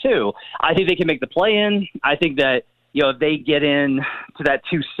 -2. I think they can make the play-in. I think that, if they get in to that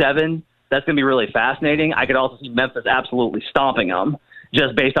 2-7, that's going to be really fascinating. I could also see Memphis absolutely stomping them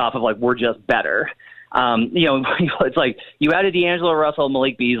just based off of, like, we're just better. It's like you added D'Angelo Russell,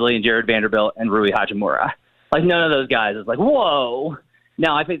 Malik Beasley, and Jared Vanderbilt, and Rui Hachimura. Like, none of those guys is like, whoa.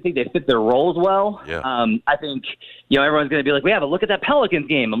 Now, I think they fit their roles well. Yeah. I think, everyone's going to be like, yeah, but look at that Pelicans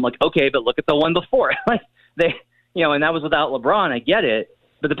game. I'm like, okay, but look at the one before. Like and that was without LeBron. I get it.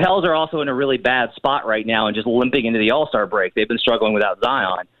 But the Pels are also in a really bad spot right now and just limping into the All-Star break. They've been struggling without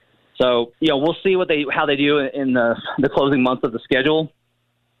Zion. So, we'll see how they do in the closing months of the schedule.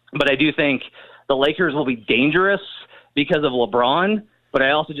 But I do think the Lakers will be dangerous because of LeBron. But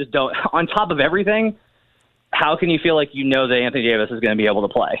I also just don't – on top of everything – how can you feel like that Anthony Davis is going to be able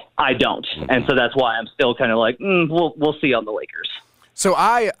to play? I don't. And so that's why I'm still kind of like, we'll see on the Lakers. So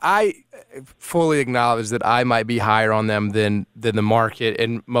I fully acknowledge that I might be higher on them than the market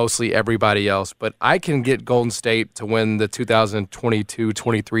and mostly everybody else, but I can get Golden State to win the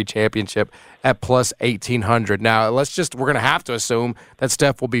 2022-23 championship at plus 1,800. Now, we're going to have to assume that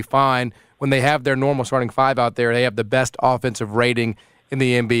Steph will be fine. When they have their normal starting 5 out there, they have the best offensive rating in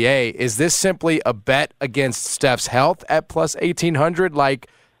the NBA. Is this simply a bet against Steph's health at plus 1,800? Like,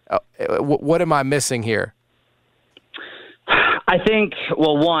 what am I missing here? I think,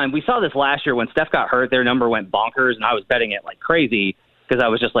 one, we saw this last year when Steph got hurt, their number went bonkers, and I was betting it like crazy because I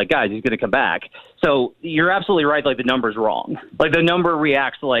was just like, guys, he's going to come back. So you're absolutely right, like the number's wrong. Like the number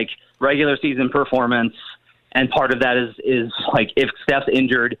reacts to like regular season performance, and part of that is like if Steph's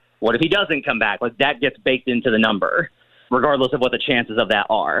injured, what if he doesn't come back? Like that gets baked into the number, regardless of what the chances of that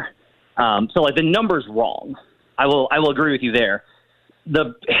are. So like the number's wrong. I will agree with you there.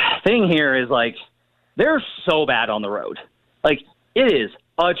 The thing here is like they're so bad on the road. Like it is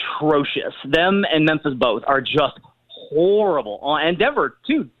atrocious. Them and Memphis both are just horrible. And Denver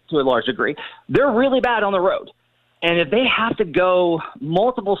too, to a large degree. They're really bad on the road. And if they have to go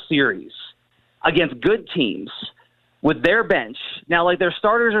multiple series against good teams with their bench, now like their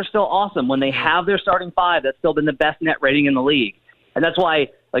starters are still awesome. When they have their starting 5, that's still been the best net rating in the league. And that's why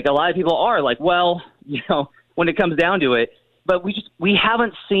like a lot of people are like, well, when it comes down to it, but we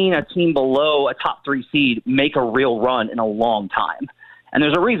haven't seen a team below a top 3 seed make a real run in a long time. And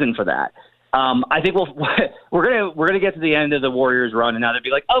there's a reason for that. I think we're gonna get to the end of the Warriors run and now they'll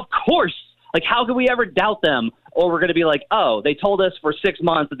be like, of course, like how could we ever doubt them? Or we're gonna be like, oh, they told us for 6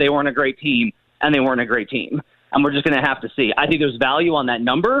 months that they weren't a great team and they weren't a great team. And we're just going to have to see. I think there's value on that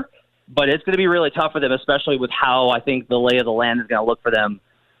number, but it's going to be really tough for them, especially with how I think the lay of the land is going to look for them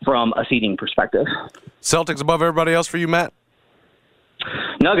from a seeding perspective. Celtics above everybody else for you, Matt?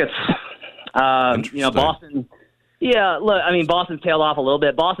 Nuggets. Boston. Yeah, look, I mean, Boston's tailed off a little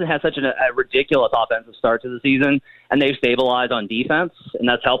bit. Boston has such a ridiculous offensive start to the season, and they've stabilized on defense, and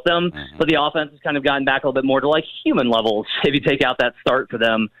that's helped them. But the offense has kind of gotten back a little bit more to like human levels if you take out that start for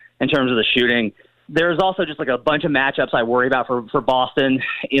them in terms of the shooting. There's also just like a bunch of matchups I worry about for Boston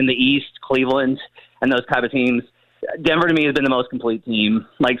in the East, Cleveland, and those type of teams. Denver, to me, has been the most complete team.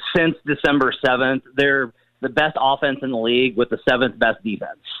 Like, since December 7th, they're the best offense in the league with the 7th best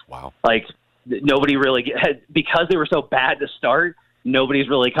defense. Wow. Like, nobody really – because they were so bad to start, nobody's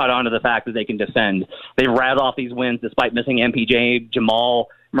really caught on to the fact that they can defend. They rattled off these wins despite missing MPJ, Jamal,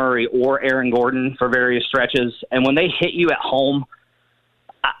 Murray or Aaron Gordon for various stretches. And when they hit you at home,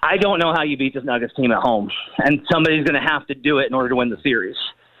 I don't know how you beat this Nuggets team at home. And somebody's going to have to do it in order to win the series.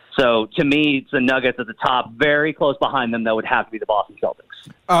 So, to me, it's the Nuggets at the top. Very close behind them, that would have to be the Boston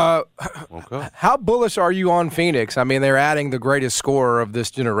Celtics. Okay. How bullish are you on Phoenix? I mean, they're adding the greatest scorer of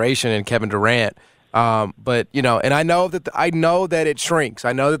this generation in Kevin Durant. But, and I know that it shrinks.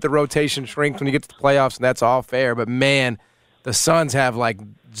 I know that the rotation shrinks when you get to the playoffs, and that's all fair. But, man, the Suns have,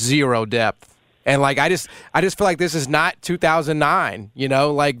 zero depth. And, I just feel like this is not 2009,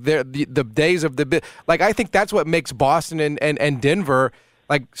 the days of I think that's what makes Boston and Denver –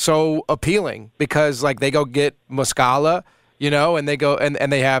 so appealing because they go get Muscala, and they go and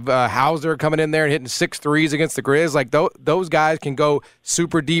they have Hauser coming in there and hitting 6 threes against the Grizz. Those guys can go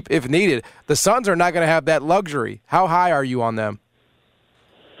super deep if needed. The Suns are not going to have that luxury. How high are you on them?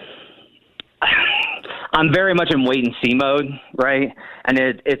 I'm very much in wait and see mode, right? And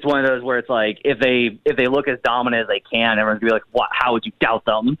it's one of those where it's if they look as dominant as they can, everyone's gonna be like, "What? How would you doubt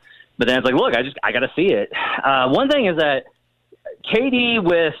them?" But then it's look, I got to see it. One thing is that KD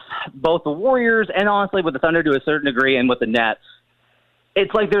with both the Warriors and honestly with the Thunder to a certain degree and with the Nets,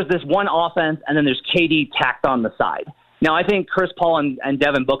 it's there's this one offense and then there's KD tacked on the side. Now, I think Chris Paul and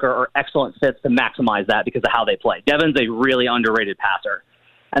Devin Booker are excellent fits to maximize that because of how they play. Devin's a really underrated passer,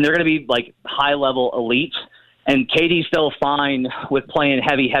 and they're going to be high-level elite, and KD's still fine with playing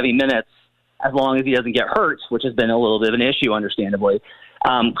heavy minutes as long as he doesn't get hurt, which has been a little bit of an issue, understandably.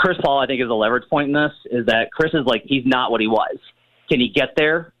 Chris Paul, I think, is a leverage point in this, is that Chris is he's not what he was. Can he get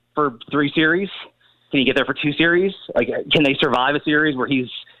there for 3 series? Can he get there for 2 series? Can they survive a series where he's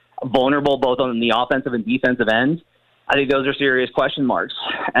vulnerable both on the offensive and defensive end? I think those are serious question marks.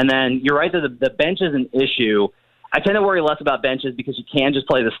 And then you're right that the bench is an issue. I tend to worry less about benches because you can just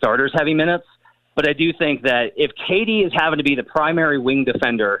play the starters heavy minutes. But I do think that if KD is having to be the primary wing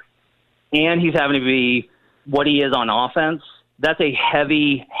defender and he's having to be what he is on offense, that's a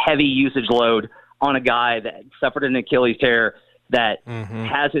heavy usage load on a guy that suffered an Achilles tear that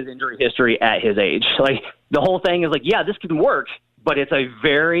has his injury history at his age. The whole thing is yeah, this can work, but it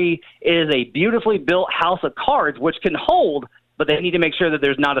is a beautifully built house of cards which can hold, but they need to make sure that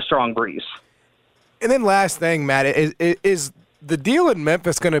there's not a strong breeze. And then last thing, Matt, is the deal in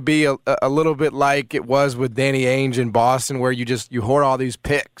Memphis going to be a little bit like it was with Danny Ainge in Boston, where you hoard all these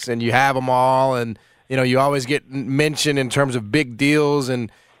picks and you have them all, and you always get mentioned in terms of big deals, and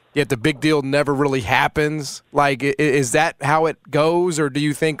yet the big deal never really happens? Is that how it goes, or do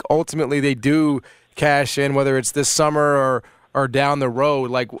you think ultimately they do cash in, whether it's this summer or down the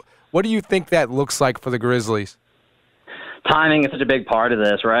road? What do you think that looks like for the Grizzlies? Timing is such a big part of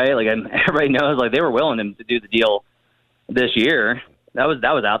this, right? Everybody knows they were willing to do the deal this year. That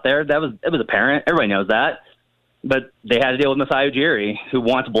was out there. It was apparent. Everybody knows that. But they had to deal with Masai Ujiri, who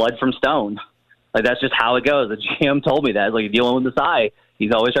wants blood from Stone. That's just how it goes. The GM told me that. It's dealing with Masai.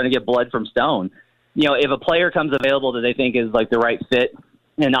 He's always trying to get blood from Stone. If a player comes available that they think is the right fit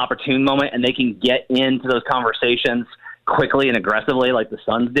in an opportune moment and they can get into those conversations quickly and aggressively like the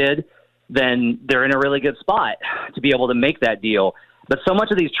Suns did, then they're in a really good spot to be able to make that deal. But so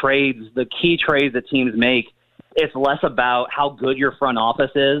much of these trades, the key trades that teams make, it's less about how good your front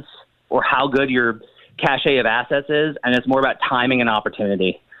office is or how good your cachet of assets is, and it's more about timing and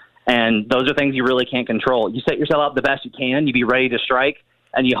opportunity. And those are things you really can't control. You set yourself up the best you can, you be ready to strike,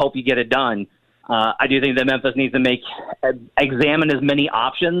 and you hope you get it done. I do think that Memphis needs to examine as many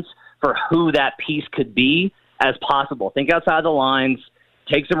options for who that piece could be as possible. Think outside the lines,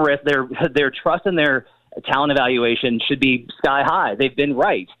 take some risks. Their trust in their talent evaluation should be sky high. They've been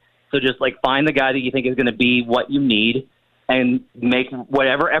right. So just find the guy that you think is going to be what you need and make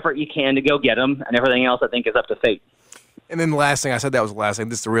whatever effort you can to go get him, and everything else I think is up to fate. And then the last thing, I said that was the last thing.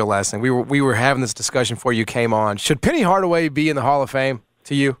 This is the real last thing. We were having this discussion before you came on. Should Penny Hardaway be in the Hall of Fame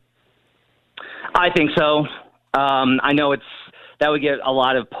to you? I think so. I know that would get a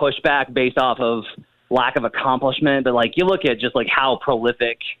lot of pushback based off of lack of accomplishment, but you look at just how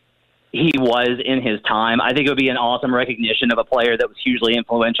prolific he was in his time. I think it would be an awesome recognition of a player that was hugely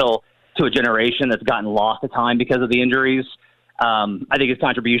influential to a generation that's gotten lost to time because of the injuries. I think his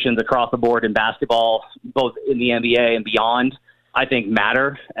contributions across the board in basketball, both in the NBA and beyond, I think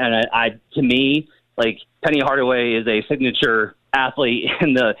matter. And to me, Penny Hardaway is a signature athlete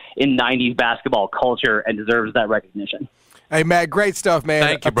in 90s basketball culture and deserves that recognition. Hey, Matt, great stuff, man.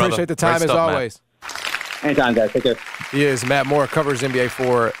 Thank you, brother. Appreciate the time as always. Matt. Anytime, guys. Take care. He is Matt Moore, covers NBA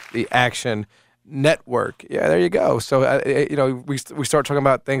for the Action Network. Yeah, there you go. So, we start talking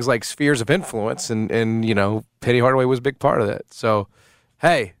about things like spheres of influence, and Penny Hardaway was a big part of that. So,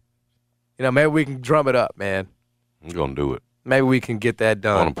 hey, maybe we can drum it up, man. I'm going to do it. Maybe we can get that I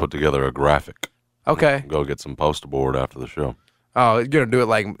done. want to put together a graphic. Okay. Go get some poster board after the show. Oh, you're gonna do it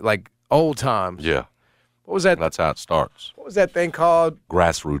like old times. Yeah. What was that? That's how it starts. What was that thing called?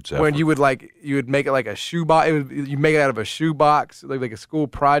 Grassroots effort. When you would make it like a shoebox. You make it out of a shoebox, like a school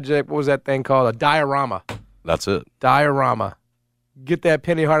project. What was that thing called? A diorama. That's it. Diorama. Get that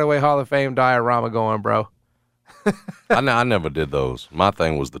Penny Hardaway Hall of Fame diorama going, bro. I never did those. My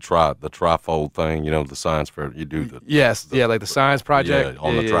thing was the trifold thing. You know, the science fair. You do the like the science project. Yeah,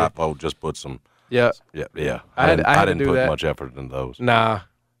 on the trifold, just put some. Yeah. Yeah. I didn't do put that. much effort into those. Nah.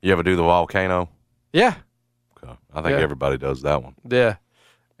 You ever do the volcano? Yeah. Okay. I think everybody does that one. Yeah.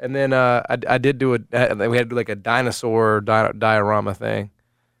 And then I did do we had to do like a dinosaur diorama thing.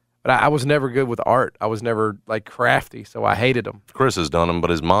 But I was never good with art. I was never like crafty, so I hated them. Chris has done them, but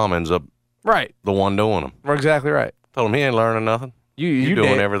his mom ends up the one doing them. We're exactly right. Told him he ain't learning nothing. You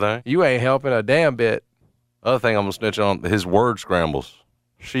doing everything. You ain't helping a damn bit. Other thing I'm going to snitch on, his word scrambles.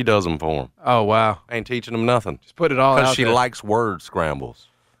 She does them for him. Oh, wow. Ain't teaching him nothing. Just put it all out because she there. likes word scrambles.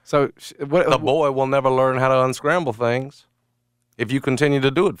 So the boy will never learn how to unscramble things if you continue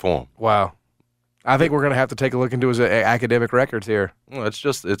to do it for him. Wow. I think we're going to have to take a look into his academic records here. Well, it's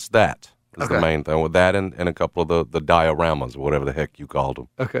that. That's the main thing with that and a couple of the dioramas, whatever the heck you called them.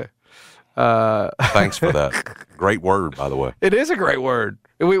 Okay. Thanks for that. Great word, by the way. It is a great word.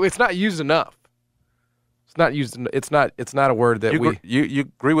 It's not used enough. It's not used. It's not a word that you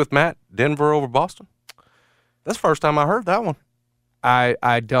agree with Matt? Denver over Boston? That's the first time I heard that one. I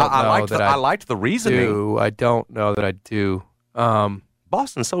don't know that I liked the reasoning. I don't know that I do.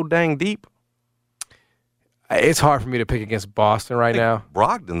 Boston's so dang deep. It's hard for me to pick against Boston right now.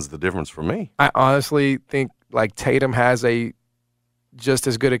 Brogdon's the difference for me. I honestly think like Tatum has a just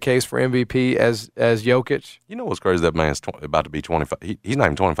as good a case for MVP as Jokic. You know what's crazy? That man's about to be 25. He's not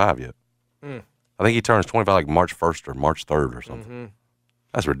even 25 yet. I think he turns 25 like March 1st or March 3rd or something. Mm-hmm.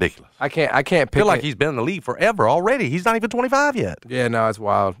 That's ridiculous. I can't pick. I feel like he's been in the league forever already. He's not even 25 yet. Yeah, no, it's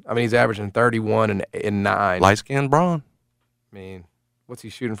wild. I mean, he's averaging 31 and 9. Light-skinned Bron. I mean, what's he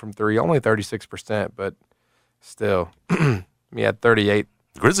shooting from three? Only 36%, but still, he had 38.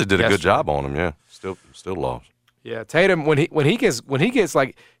 Grizzlies did a good job on him. Yeah, still lost. Yeah, Tatum when he gets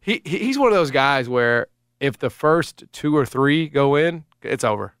like he's one of those guys where if the first 2 or 3 go in, it's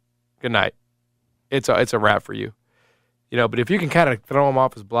over. Good night. It's a wrap for you. You know, but if you can kind of throw him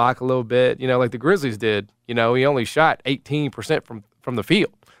off his block a little bit, you know, like the Grizzlies did, you know, he only shot 18% from the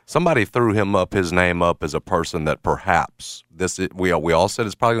field. Somebody threw his name up as a person that perhaps we all said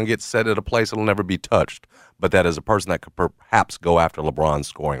it's probably going to get set at a place it'll never be touched, but that is a person that could perhaps go after LeBron's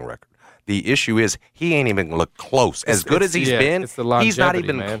scoring record. The issue is he ain't even look close. As good as he's been, he's not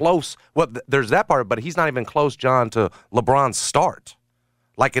even close. Well, there's that part, but he's not even close, John, to LeBron's start.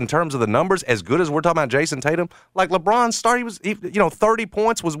 Like in terms of the numbers, as good as we're talking about Jason Tatum, like LeBron's start, he was 30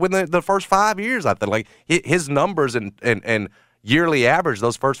 points was within the first 5 years. I think like his numbers and yearly average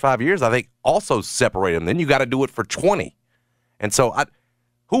those first 5 years, I think also separate him. Then you got to do it for 20, and so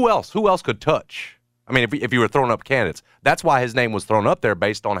who else could touch? I mean, if you were throwing up candidates, that's why his name was thrown up there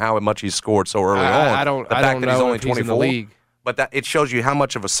based on how much he scored so early on. I don't know he's only if he's 24, in the league. But that it shows you how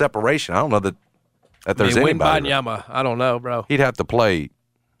much of a separation. I don't know that there's anybody. Wembanyama, I don't know, bro. He'd have to play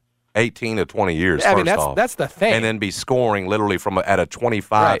 18 to 20 years. I mean, that's the thing, and then be scoring literally at a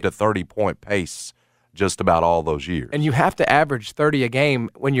 25 to 30 point pace just about all those years. And you have to average 30 a game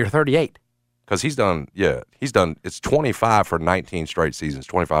when you're 38. Because he's done. It's 25 for 19 straight seasons,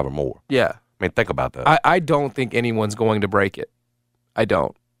 25 or more. Yeah. I mean, think about that. I don't think anyone's going to break it. I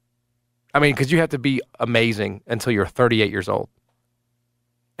don't. I mean, because you have to be amazing until you're 38 years old.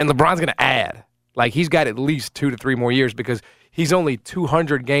 And LeBron's going to add. Like, he's got at least 2 to 3 more years because he's only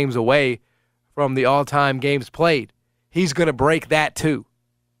 200 games away from the all-time games played. He's going to break that too.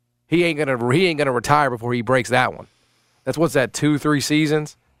 He ain't gonna retire before he breaks that one. What's that, 2-3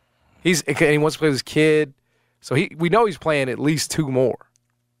 seasons? He wants to play with his kid. So we know he's playing at least 2 more.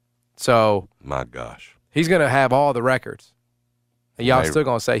 So, my gosh, he's going to have all the records. And y'all still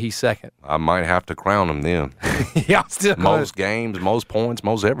going to say he's second. I might have to crown him then. Y'all still most games, most points,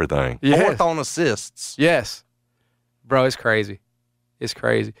 most everything. Yes. 4th on assists. Yes. Bro, it's crazy. It's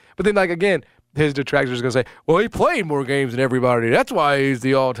crazy. But then, like, again, his detractors are going to say, well, he played more games than everybody. That's why he's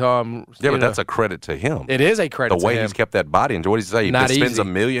the all-time. Yeah, but that's a credit to him. It is a credit to him. The way he's kept that body. And what did he say? He spends $1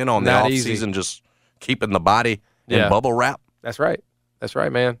 million on the offseason just keeping the body in bubble wrap. That's right. That's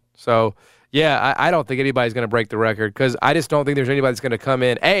right, man. So, yeah, I don't think anybody's going to break the record because I just don't think there's anybody that's going to come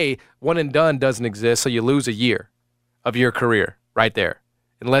in. One and done doesn't exist, so you lose a year of your career right there.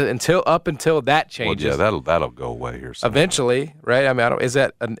 Until that changes. Well, yeah, that'll go away here soon. Eventually, right? I mean, is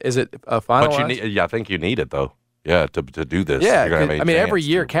it a final? But I think you need it though. Yeah, to do this. Yeah, you're gonna have a every chance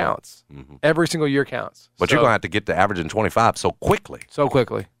year to- counts. Mhm. Every single year counts. But So- you're gonna have to get to averaging 25 so quickly. so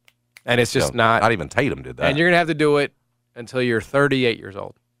quickly, and it's just So, not. Not even Tatum did that. And you're gonna have to do it until you're 38 years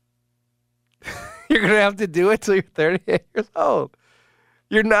old. You're gonna have to do it till you're 38 years old.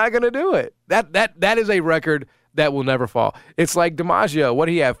 You're not gonna do it. That is a record that will never fall. It's like DiMaggio. What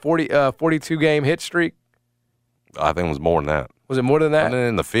did he have? 42 game hit streak. I think it was more than that. Was it more than that? Wasn't it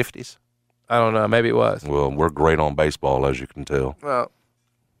in the 50s? I don't know. Maybe it was. Well, we're great on baseball, as you can tell. Well,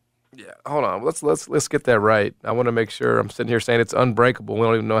 yeah. Hold on. Let's get that right. I want to make sure. I'm sitting here saying it's unbreakable. We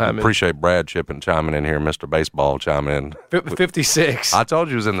don't even know how many. Appreciate Brad chiming in here, Mr. Baseball chiming in. 56. I told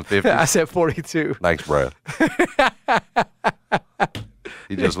you it was in the 50s. I said 42. Thanks, Brad.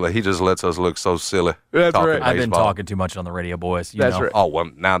 He just lets us look so silly. That's talking right. I've been baseball. talking too much on the radio, boys. You That's know. right. Oh, well,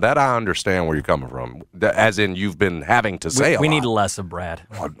 now that I understand where you're coming from. As in, you've been having to say We a need lot. less of Brad.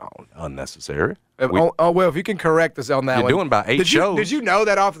 Oh, no, unnecessary. Well, if you can correct us on that You're one. doing about 8 shows. Did you know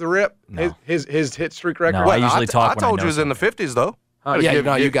that off the rip? No. His hit streak record? No, I usually talk I when I told know you it was in the 50s, though.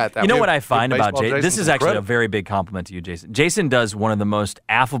 You got that. You know one. what I find about baseball Jason? This Jason is some actually credit. a very big compliment to you, Jason. Jason does one of the most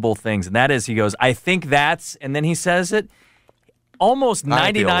affable things, and that is he goes, I think that's, and then he says it. Almost I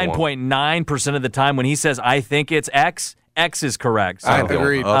ain't the only one. 99.9% of the time when he says, I think it's X, X is correct. So, I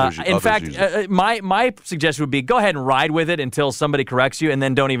agree. in fact, my suggestion would be go ahead and ride with it until somebody corrects you, and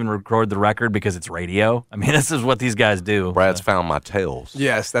then don't even record the record because it's radio. I mean, this is what these guys do. Brad's found my tails.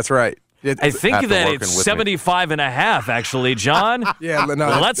 Yes, that's right. I think After that working it's with me. 75.5, actually, John. Yeah, no,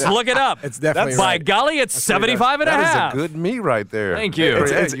 Let's look it up. It's definitely By right. golly, it's 75 and a That half. is a good me right there. Thank you.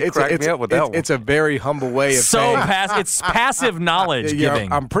 You cracked me up with that one. It's a very humble way of So saying. it's passive knowledge Yeah,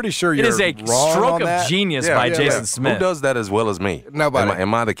 giving. I'm pretty sure It you're is a wrong stroke on of that. genius Yeah, by yeah, Jason yeah. Smith. Who does that as well as me? Nobody.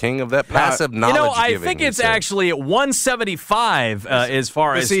 Am I the king of that? Passive knowledge You know, I giving, think he it's said. actually 175 as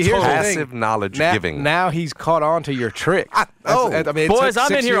far But as see, here's the total. thing. Passive knowledge Now, giving. now he's caught on to your tricks. It Boys, took I'm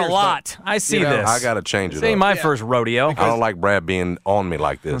 6 in here a years, lot. I see you know, this. I got to change it This ain't up. my first rodeo. I don't like Brad being on me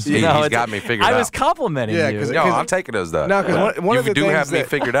like this. You He's know, got me figured out. I was complimenting Yeah, you. 'cause- No, I'll take it as that. No, 'cause one of you the do things have me that-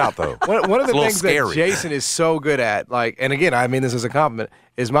 figured out, though. One of It's the a little things that scary. Jason is so good at, like, and again, I mean this as a compliment,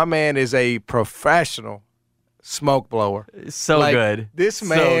 is my man is a professional smoke blower. So Like, good. This So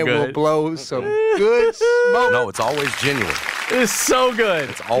man will good. blow some good smoke. No, it's always genuine. It's so good.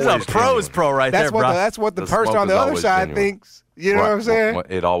 It's always a pro's genuine. pro right That's there, what bro. that's what the The person smoke on the is other always side genuine. thinks. You know what I'm saying? Well,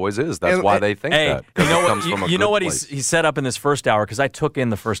 it always is. That's And- why they think Hey, that. 'Cause you know it what? comes from a You know good what place. he set up in this first hour? Because I took in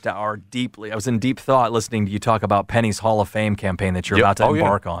the first hour deeply. I was in deep thought listening to you talk about Penny's Hall of Fame campaign that you're Yeah. about to Oh, yeah.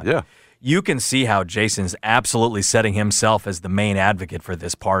 embark on. Yeah. You can see how Jason's absolutely setting himself as the main advocate for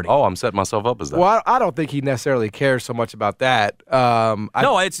this party. Oh, I'm setting myself up as that. Well, I don't think he necessarily cares so much about that.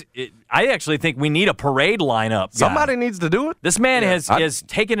 I I actually think we need a parade lineup. guy. Somebody needs to do it. This man has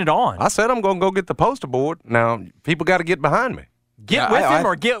taken it on. I said I'm going to go get the poster board. Now, people got to get behind me. Get with him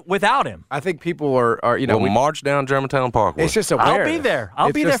or get without him. I think people are you know, We'll march down Germantown Parkway. it's just awareness. I'll be there. I'll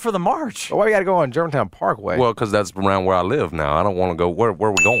It's be there just- for the march. Well, why we got to go on Germantown Parkway? Well, because that's around where I live now. I don't want to go. Where are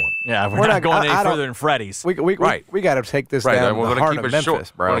we going? Yeah, we're We're not not- going I any don't- further than Freddy's. we Right. got to take this Right, down and we're the gonna heart keep of it Memphis,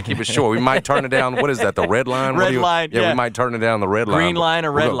 short. bro. We're going to keep it short. We might turn it down. What is that, the red line? What Red do you- line, yeah. we might turn it down the red line. Green line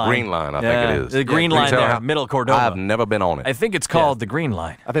or We'll red go line? Green line, I Yeah, think it is. the green Can you line tell there, how- middle Cordova. I've never been on it. I think it's called the green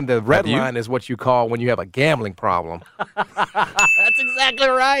line. I think the red Have you? line is what you call when you have a gambling problem. That's exactly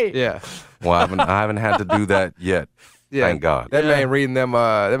right. Yeah. Well, I haven't had to do that yet. Yeah. Thank God. That man reading them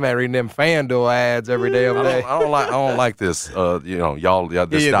FanDuel ads every day of the day. I don't like this. Y'all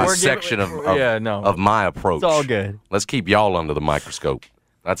this Yeah, we're dissection giving- of my approach. It's all good. Let's keep y'all under the microscope.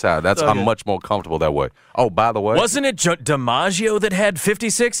 I'm good. much more comfortable that way. Oh, by the way, Wasn't it DiMaggio that had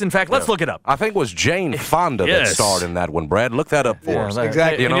 56? In fact, let's look it up. I think it was Jane Fonda that Yes. starred in that one. Brad, look that up for Yeah, us. that-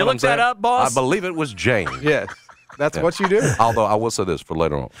 Exactly. Can you know what look I'm that saying? up, boss? I believe it was Jane. Yes. That's what you do. Although I will say this for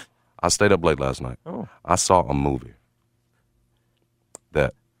later on. I stayed up late last night. Oh. I saw a movie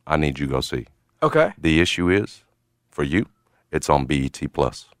that I need you to go see. Okay. The issue is, for you, it's on BET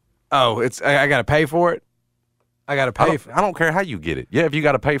Plus. Oh, I got to pay for it? I got to pay for it. I don't care how you get it. Yeah, if you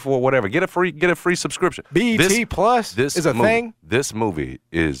got to pay for it, whatever. Get a free subscription. BET Plus This is a movie, thing? This movie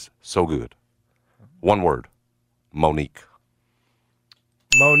is so good. One word. Monique.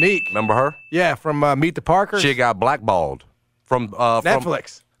 Monique. Remember her? Yeah, from Meet the Parkers. She got blackballed from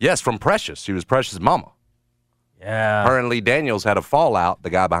Netflix. Yes, from Precious. She was Precious' mama. Yeah. Her and Lee Daniels had a fallout, the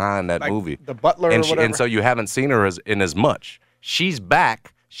guy behind that Like movie. the butler or and whatever. And so you haven't seen her in as much. She's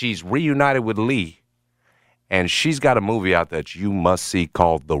back. She's reunited with Lee. And she's got a movie out that you must see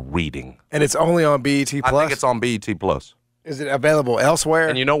called The Reading. And it's only on BET Plus? I think it's on BET Plus. Is it available elsewhere?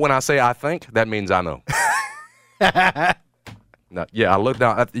 And you know when I say I think, that means I know. No, yeah, I looked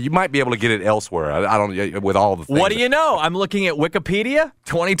down. You might be able to get it elsewhere. I don't with all the things. What do you know? I'm looking at Wikipedia.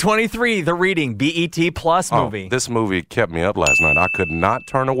 2023, The Reading, BET Plus movie. This movie kept me up last night. I could not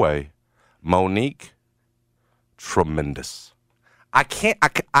turn away. Monique, tremendous. I can't.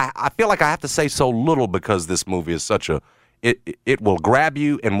 I feel like I have to say so little because this movie is such a. It will grab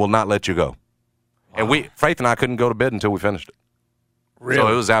you and will not let you go. Wow. And Faith and I couldn't go to bed until we finished it. Really? So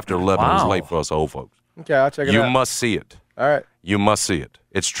it was after 11. Wow. It was late for us old folks. Okay, I'll check it out. You must see it. All right. You must see it.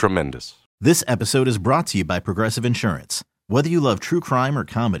 It's tremendous. This episode is brought to you by Progressive Insurance. Whether you love true crime or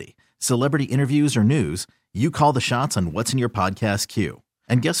comedy, celebrity interviews or news, you call the shots on what's in your podcast queue.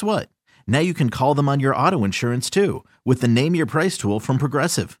 And guess what? Now you can call them on your auto insurance too with the Name Your Price tool from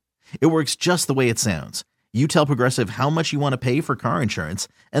Progressive. It works just the way it sounds. You tell Progressive how much you want to pay for car insurance,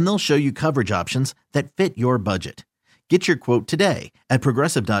 and they'll show you coverage options that fit your budget. Get your quote today at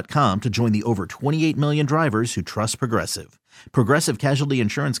Progressive.com to join the over 28 million drivers who trust Progressive. Progressive Casualty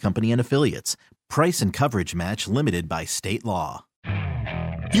Insurance Company and Affiliates. Price and coverage match limited by state law.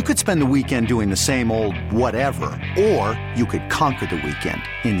 You could spend the weekend doing the same old whatever, or you could conquer the weekend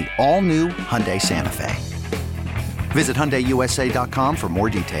in the all-new Hyundai Santa Fe. Visit HyundaiUSA.com for more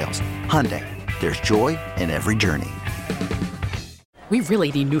details. Hyundai, there's joy in every journey. We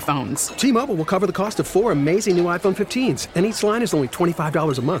really need new phones. T-Mobile will cover the cost of 4 amazing new iPhone 15s, and each line is only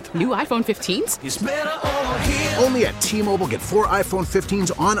 $25 a month. New iPhone 15s? It's better over here. Only at T-Mobile, get 4 iPhone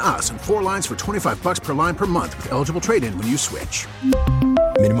 15s on us and 4 lines for $25 per line per month with eligible trade-in when you switch.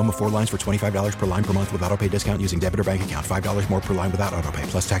 Minimum of 4 lines for $25 per line per month with autopay discount using debit or bank account. $5 more per line without autopay,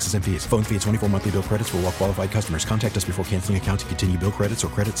 plus taxes and fees. Phone fee at 24 monthly bill credits for well-qualified customers. Contact us before canceling account to continue bill credits or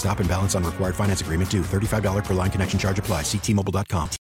credit stop and balance on required finance agreement due. $35 per line connection charge applies. See T-Mobile.com.